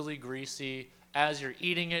 It's really greasy. As you're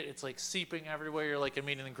eating it, it's like seeping everywhere. You're like, I'm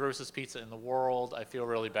eating the grossest pizza in the world. I feel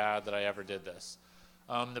really bad that I ever did this.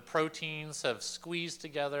 The proteins have squeezed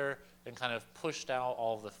together and kind of pushed out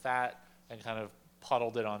all of the fat and kind of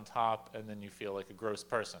puddled it on top, and then you feel like a gross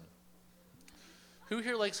person. Who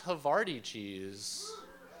here likes Havarti cheese?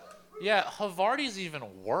 Yeah, Havarti's even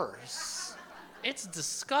worse. It's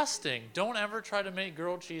disgusting. Don't ever try to make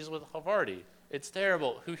grilled cheese with Havarti. It's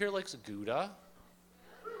terrible. Who here likes Gouda?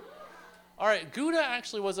 All right, Gouda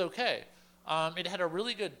actually was okay. It had a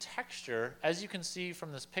really good texture. As you can see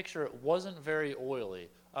from this picture, it wasn't very oily.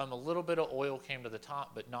 A little bit of oil came to the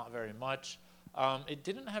top, but not very much. It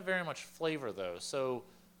didn't have very much flavor, though. So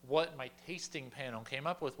what my tasting panel came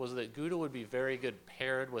up with was that Gouda would be very good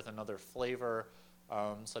paired with another flavor,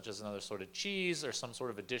 such as another sort of cheese or some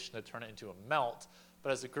sort of addition to turn it into a melt.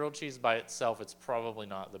 But as a grilled cheese by itself, it's probably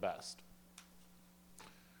not the best.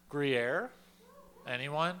 Gruyere?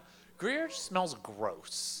 Anyone? Gruyere smells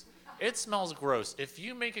gross. It smells gross. If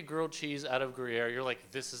you make a grilled cheese out of Gruyere, you're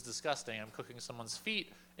like, this is disgusting. I'm cooking someone's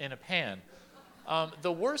feet in a pan.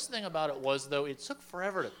 The worst thing about it was, though, it took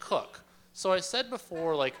forever to cook. So I said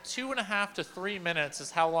before, like 2.5 to 3 minutes is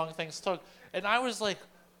how long things took. And I was like,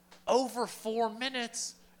 over 4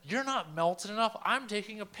 minutes? You're not melted enough. I'm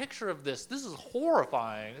taking a picture of this. This is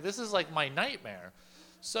horrifying. This is like my nightmare.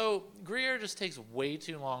 So Gruyere just takes way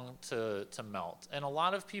too long to melt. And a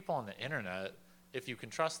lot of people on the internet, if you can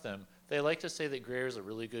trust them, they like to say that Gruyere is a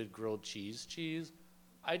really good grilled cheese.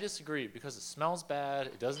 I disagree because it smells bad,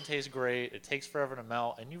 it doesn't taste great, it takes forever to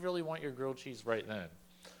melt, and you really want your grilled cheese right then.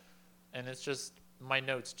 And it's just, my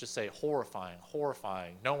notes just say horrifying,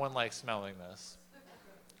 horrifying. No one likes smelling this.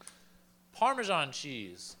 Parmesan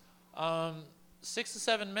cheese. 6 to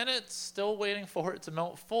 7 minutes, still waiting for it to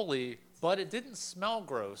melt fully, but it didn't smell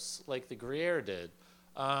gross like the Gruyere did.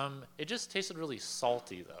 It just tasted really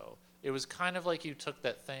salty, though. It was kind of like you took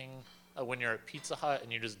that thing when you're at Pizza Hut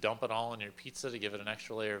and you just dump it all in your pizza to give it an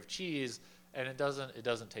extra layer of cheese, and it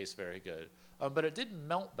doesn't taste very good. But it did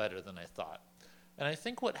melt better than I thought. And I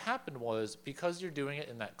think what happened was, because you're doing it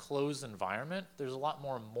in that closed environment, there's a lot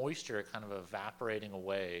more moisture kind of evaporating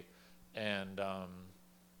away and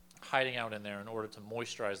hiding out in there in order to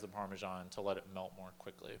moisturize the Parmesan to let it melt more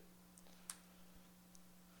quickly.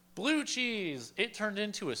 Blue cheese. It turned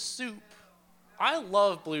into a soup. I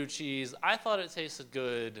love blue cheese. I thought it tasted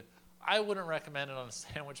good. I wouldn't recommend it on a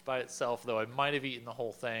sandwich by itself, though I might have eaten the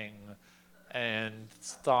whole thing and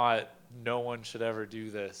thought no one should ever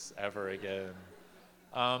do this ever again.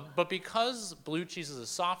 But because blue cheese is a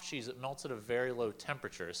soft cheese, it melts at a very low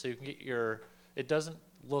temperature. So you can get it doesn't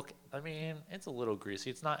look, it's a little greasy.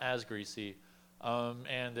 It's not as greasy.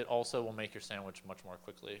 And it also will make your sandwich much more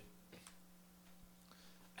quickly.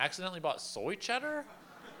 Accidentally bought soy cheddar.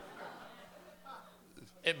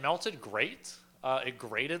 It melted great. It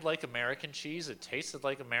grated like American cheese. It tasted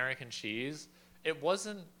like American cheese. It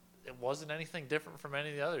wasn't anything different from any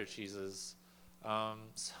of the other cheeses.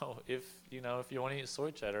 So if you want to eat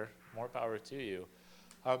soy cheddar, more power to you.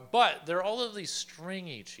 But there are all of these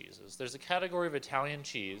stringy cheeses. There's a category of Italian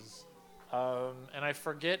cheese, and I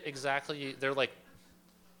forget exactly. They're like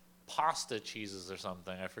pasta cheeses or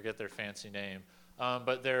something. I forget their fancy name.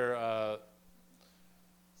 But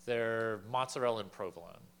they're mozzarella and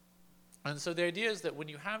provolone. And so the idea is that when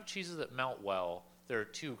you have cheeses that melt well, there are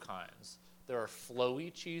two kinds. There are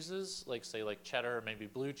flowy cheeses, like cheddar or maybe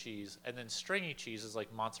blue cheese, and then stringy cheeses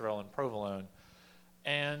like mozzarella and provolone.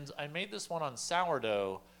 And I made this one on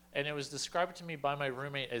sourdough, and it was described to me by my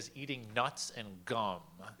roommate as eating nuts and gum.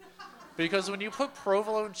 Because when you put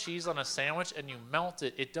provolone cheese on a sandwich and you melt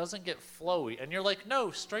it, it doesn't get flowy. And you're like,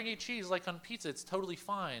 no, stringy cheese like on pizza, it's totally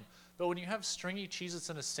fine. But when you have stringy cheese that's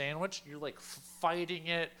in a sandwich, you're like fighting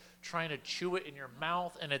it, trying to chew it in your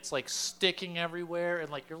mouth, and it's like sticking everywhere, and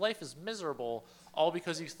like your life is miserable, all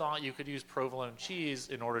because you thought you could use provolone cheese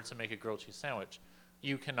in order to make a grilled cheese sandwich.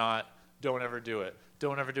 You cannot. Don't ever do it.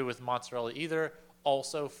 Don't ever do it with mozzarella either.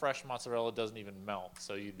 Also, fresh mozzarella doesn't even melt,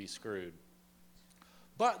 so you'd be screwed.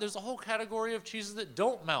 But there's a whole category of cheeses that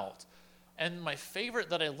don't melt. And my favorite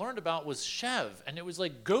that I learned about was Chev, and it was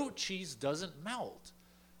like goat cheese doesn't melt.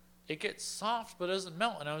 It gets soft but doesn't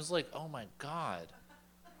melt, and I was like, oh my God.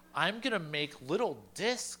 I'm going to make little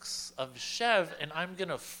discs of Chev, and I'm going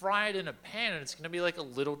to fry it in a pan, and it's going to be like a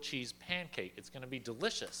little cheese pancake. It's going to be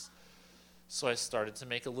delicious. So I started to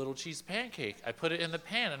make a little cheese pancake. I put it in the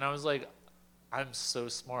pan, and I was like, I'm so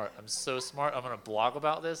smart. I'm so smart. I'm going to blog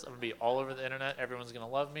about this. I'm going to be all over the internet. Everyone's going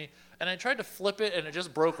to love me. And I tried to flip it, and it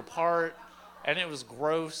just broke apart, and it was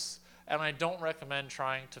gross. And I don't recommend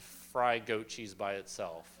trying to fry goat cheese by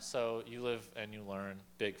itself. So you live and you learn.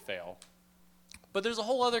 Big fail. But there's a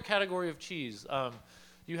whole other category of cheese.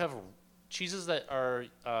 You have cheeses that are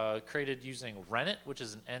created using rennet, which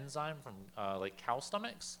is an enzyme from like cow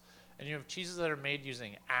stomachs. And you have cheeses that are made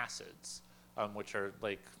using acids, which are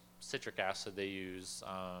like citric acid they use.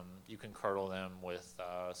 You can curdle them with,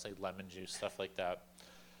 say, lemon juice, stuff like that.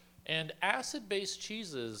 And acid-based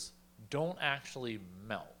cheeses don't actually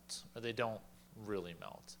melt, or they don't really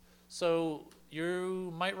melt. So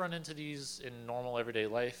you might run into these in normal everyday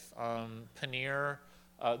life. Paneer,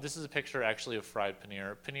 this is a picture actually of fried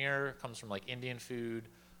paneer. Paneer comes from like Indian food,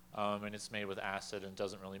 and it's made with acid and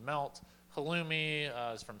doesn't really melt. Halloumi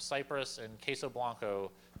is from Cyprus, and queso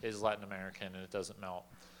blanco is Latin American, and it doesn't melt.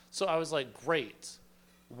 So I was like, great.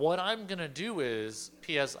 What I'm going to do is,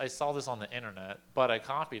 P.S., I saw this on the internet, but I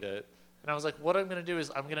copied it. And I was like, what I'm going to do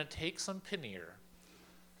is I'm going to take some paneer,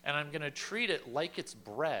 and I'm going to treat it like it's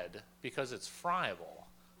bread because it's friable.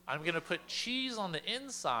 I'm going to put cheese on the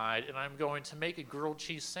inside, and I'm going to make a grilled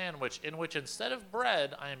cheese sandwich in which instead of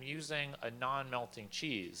bread, I am using a non-melting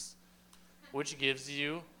cheese, which gives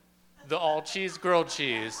you the all-cheese grilled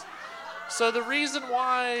cheese. So the reason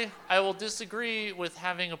why I will disagree with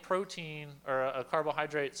having a protein or a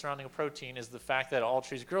carbohydrate surrounding a protein is the fact that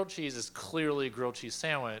all-cheese grilled cheese is clearly a grilled cheese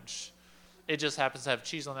sandwich. It just happens to have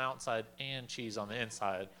cheese on the outside and cheese on the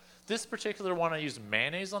inside. This particular one, I used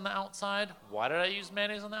mayonnaise on the outside. Why did I use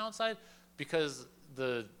mayonnaise on the outside? Because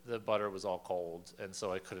the butter was all cold, and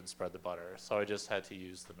so I couldn't spread the butter. So I just had to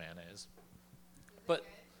use the mayonnaise. But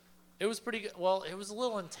it was pretty good. Well, it was a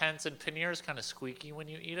little intense, and paneer is kind of squeaky when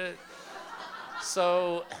you eat it.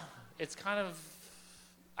 So it's kind of,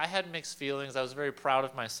 I had mixed feelings. I was very proud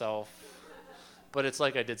of myself, but it's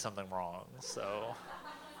like I did something wrong. So,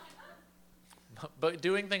 but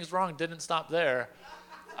doing things wrong didn't stop there.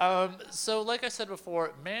 So like I said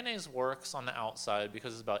before, mayonnaise works on the outside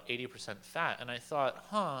because it's about 80% fat. And I thought,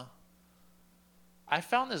 I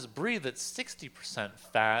found this brie that's 60%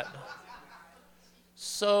 fat.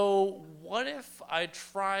 So what if I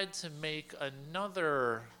tried to make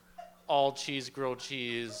another all cheese grilled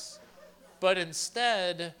cheese, but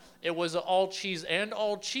instead it was an all cheese and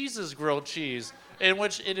all cheeses grilled cheese, in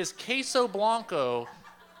which it is queso blanco,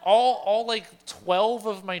 all like 12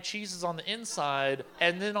 of my cheeses on the inside,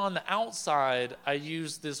 and then on the outside I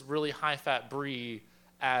used this really high fat brie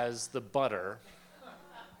as the butter.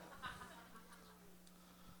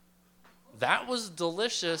 That was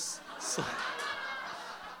delicious.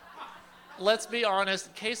 Let's be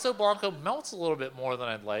honest, queso blanco melts a little bit more than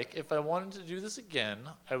I'd like. If I wanted to do this again,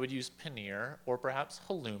 I would use paneer or perhaps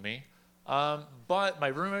halloumi. But my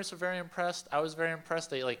roommates were very impressed. I was very impressed.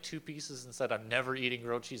 They ate like 2 pieces and said, I'm never eating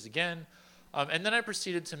grilled cheese again. And then I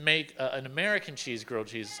proceeded to make an American cheese grilled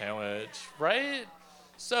cheese sandwich, right?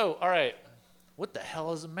 So, all right, what the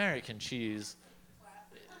hell is American cheese?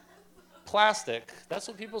 Plastic. That's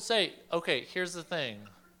what people say. Okay, here's the thing.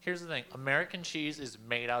 American cheese is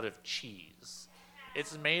made out of cheese.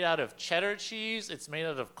 It's made out of cheddar cheese. It's made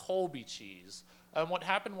out of Colby cheese. What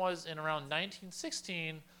happened was in around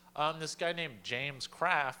 1916, this guy named James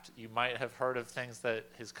Kraft, you might have heard of things that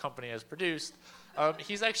his company has produced.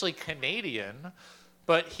 He's actually Canadian,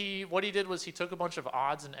 but what he did was he took a bunch of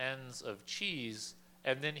odds and ends of cheese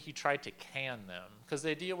and then he tried to can them because the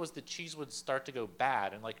idea was the cheese would start to go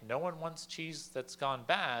bad, and like no one wants cheese that's gone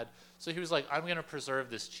bad. So he was like, I'm going to preserve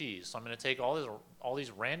this cheese. So I'm going to take all these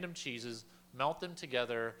random cheeses, melt them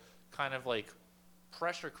together, kind of like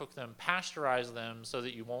pressure cook them, pasteurize them so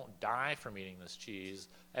that you won't die from eating this cheese,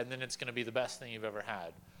 and then it's going to be the best thing you've ever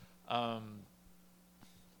had.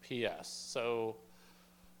 P.S. So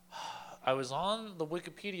I was on the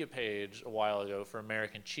Wikipedia page a while ago for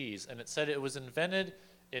American cheese, and it said it was invented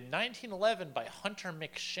in 1911 by Hunter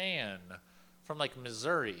McShan from like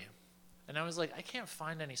Missouri. And I was like, I can't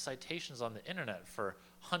find any citations on the internet for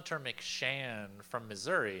Hunter McShan from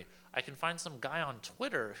Missouri. I can find some guy on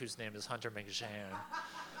Twitter whose name is Hunter McShan.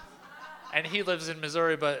 And he lives in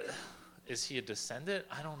Missouri, but is he a descendant?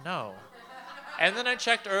 I don't know. And then I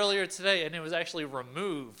checked earlier today, and it was actually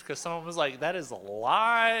removed because someone was like, that is a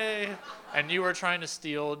lie, and you were trying to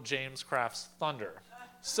steal James Kraft's thunder.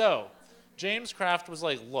 So James Kraft was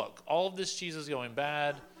like, look, all of this cheese is going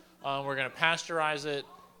bad. We're going to pasteurize it.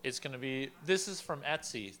 It's going to be, this is from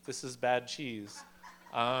Etsy. This is bad cheese.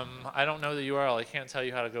 I don't know the URL. I can't tell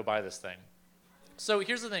you how to go buy this thing. So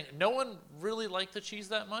here's the thing. No one really liked the cheese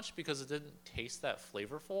that much because it didn't taste that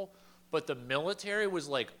flavorful. But the military was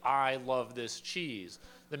like, I love this cheese.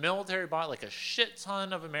 The military bought like a shit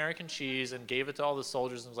ton of American cheese and gave it to all the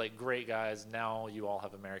soldiers and was like, great guys, now you all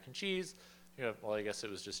have American cheese. Well, I guess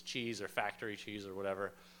it was just cheese or factory cheese or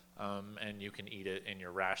whatever. And you can eat it in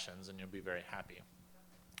your rations and you'll be very happy.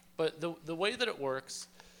 But the way that it works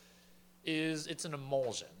is it's an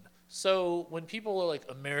emulsion. So when people are like,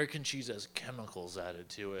 American cheese has chemicals added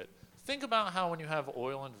to it, think about how when you have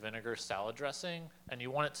oil and vinegar salad dressing and you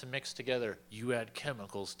want it to mix together, you add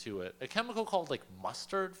chemicals to it. A chemical called like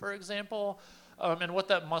mustard, for example. And what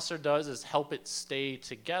that mustard does is help it stay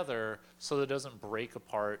together so that it doesn't break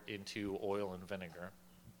apart into oil and vinegar.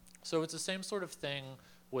 So it's the same sort of thing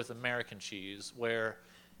with American cheese, where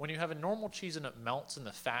when you have a normal cheese and it melts and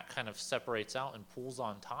the fat kind of separates out and pools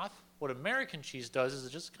on top, what American cheese does is it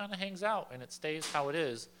just kind of hangs out and it stays how it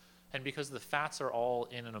is. And because the fats are all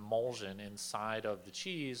in an emulsion inside of the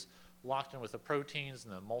cheese, locked in with the proteins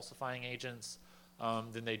and the emulsifying agents,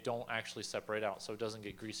 then they don't actually separate out, so it doesn't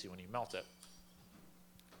get greasy when you melt it.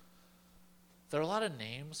 There are a lot of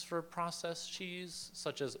names for processed cheese,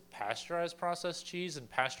 such as pasteurized processed cheese and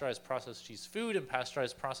pasteurized processed cheese food and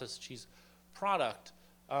pasteurized processed cheese product.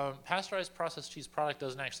 Pasteurized processed cheese product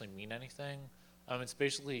doesn't actually mean anything. It's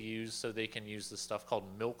basically used so they can use this stuff called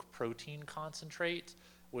milk protein concentrate,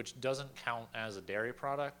 which doesn't count as a dairy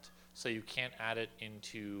product, so you can't add it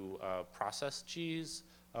into processed cheese.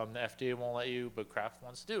 The FDA won't let you, but Kraft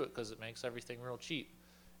wants to do it because it makes everything real cheap.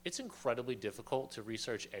 It's incredibly difficult to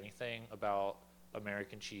research anything about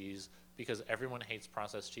American cheese because everyone hates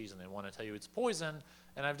processed cheese and they want to tell you it's poison.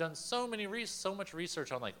 And I've done so much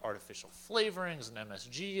research on like artificial flavorings and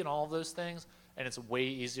MSG and all of those things, and it's way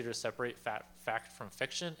easier to separate fact from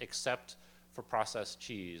fiction, except for processed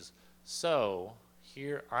cheese. So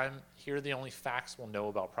here are the only facts we'll know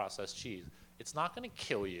about processed cheese. It's not going to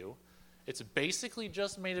kill you. It's basically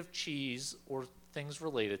just made of cheese or things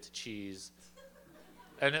related to cheese,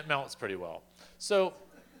 and it melts pretty well. So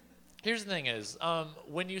here's the thing is,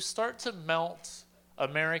 when you start to melt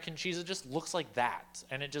American cheese, it just looks like that.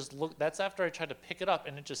 And that's after I tried to pick it up,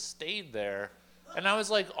 and it just stayed there. And I was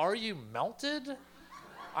like, are you melted?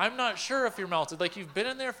 I'm not sure if you're melted. Like, you've been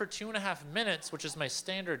in there for 2.5 minutes, which is my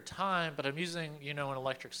standard time, but I'm using, an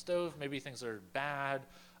electric stove. Maybe things are bad.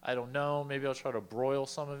 I don't know. Maybe I'll try to broil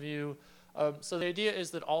some of you. So the idea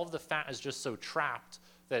is that all of the fat is just so trapped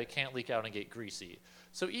that it can't leak out and get greasy.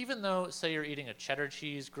 So even though, say you're eating a cheddar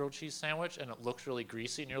cheese grilled cheese sandwich and it looks really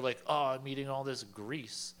greasy and you're like, oh, I'm eating all this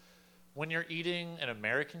grease. When you're eating an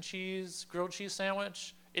American cheese grilled cheese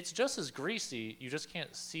sandwich, it's just as greasy. You just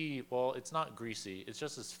can't see, well, it's not greasy. It's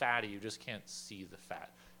just as fatty. You just can't see the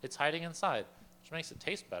fat. It's hiding inside, which makes it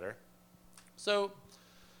taste better. So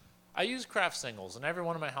I use Kraft singles, and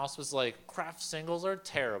everyone in my house was like, Kraft singles are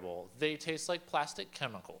terrible. They taste like plastic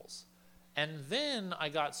chemicals. And then I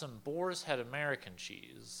got some Boar's Head American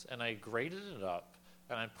cheese, and I grated it up,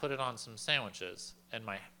 and I put it on some sandwiches, and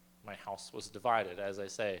my house was divided, as I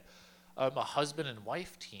say. A husband and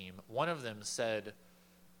wife team, one of them said,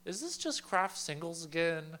 is this just Kraft singles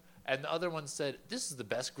again? And the other one said, this is the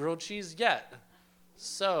best grilled cheese yet.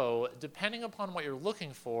 So depending upon what you're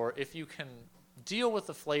looking for, if you can deal with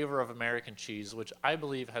the flavor of American cheese, which I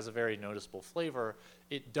believe has a very noticeable flavor,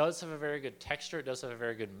 it does have a very good texture, it does have a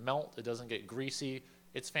very good melt, it doesn't get greasy.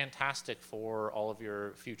 It's fantastic for all of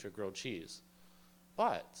your future grilled cheese.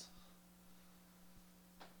 But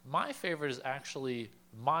my favorite is actually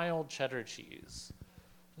mild cheddar cheese.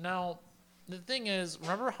 Now, the thing is,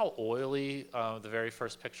 remember how oily the very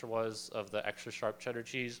first picture was of the extra sharp cheddar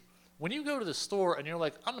cheese? When you go to the store and you're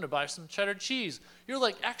like, I'm going to buy some cheddar cheese, you're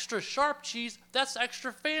like, extra sharp cheese? That's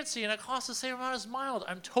extra fancy and it costs the same amount as mild.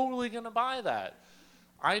 I'm totally going to buy that.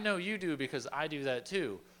 I know you do because I do that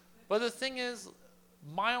too. But the thing is,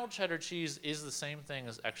 mild cheddar cheese is the same thing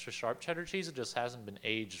as extra sharp cheddar cheese. It just hasn't been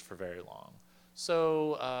aged for very long.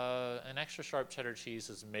 So an extra sharp cheddar cheese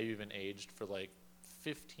has maybe been aged for like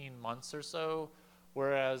 15 months or so,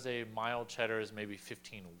 whereas a mild cheddar is maybe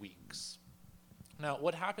 15 weeks. Now,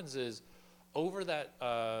 what happens is, over that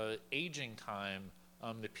aging time,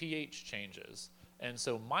 the pH changes. And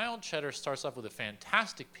so mild cheddar starts off with a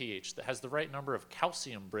fantastic pH that has the right number of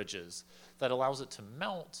calcium bridges that allows it to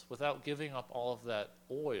melt without giving up all of that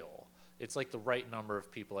oil. It's like the right number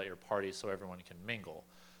of people at your party so everyone can mingle.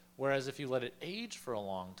 Whereas if you let it age for a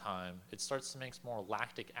long time, it starts to make more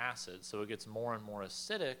lactic acid, so it gets more and more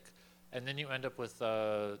acidic, and then you end up with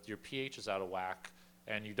your pH is out of whack,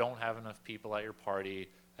 and you don't have enough people at your party,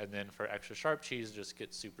 and then for extra sharp cheese, it just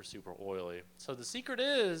gets super, super oily. So the secret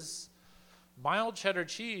is mild cheddar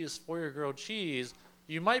cheese for your grilled cheese.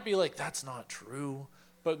 You might be like, that's not true,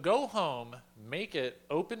 but go home, make it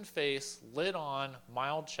open face, lid on,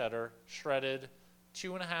 mild cheddar, shredded,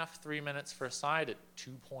 2.5, 3 minutes for a side at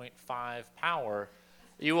 2.5 power.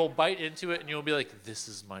 You will bite into it and you'll be like, this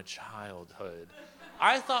is my childhood.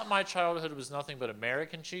 I thought my childhood was nothing but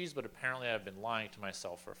American cheese, but apparently I've been lying to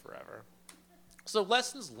myself for forever. So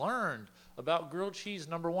lessons learned about grilled cheese.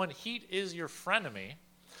 Number one, heat is your frenemy.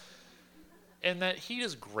 And that heat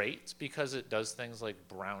is great because it does things like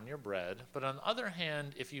brown your bread. But on the other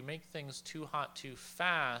hand, if you make things too hot too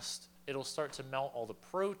fast, it'll start to melt all the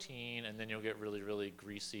protein, and then you'll get really, really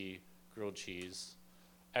greasy grilled cheese.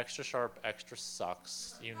 Extra sharp, extra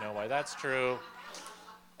sucks. You know why that's true.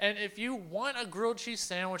 And if you want a grilled cheese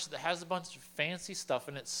sandwich that has a bunch of fancy stuff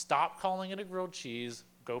in it, stop calling it a grilled cheese,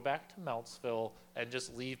 go back to Meltsville, and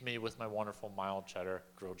just leave me with my wonderful mild cheddar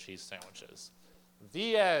grilled cheese sandwiches.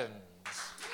 The end.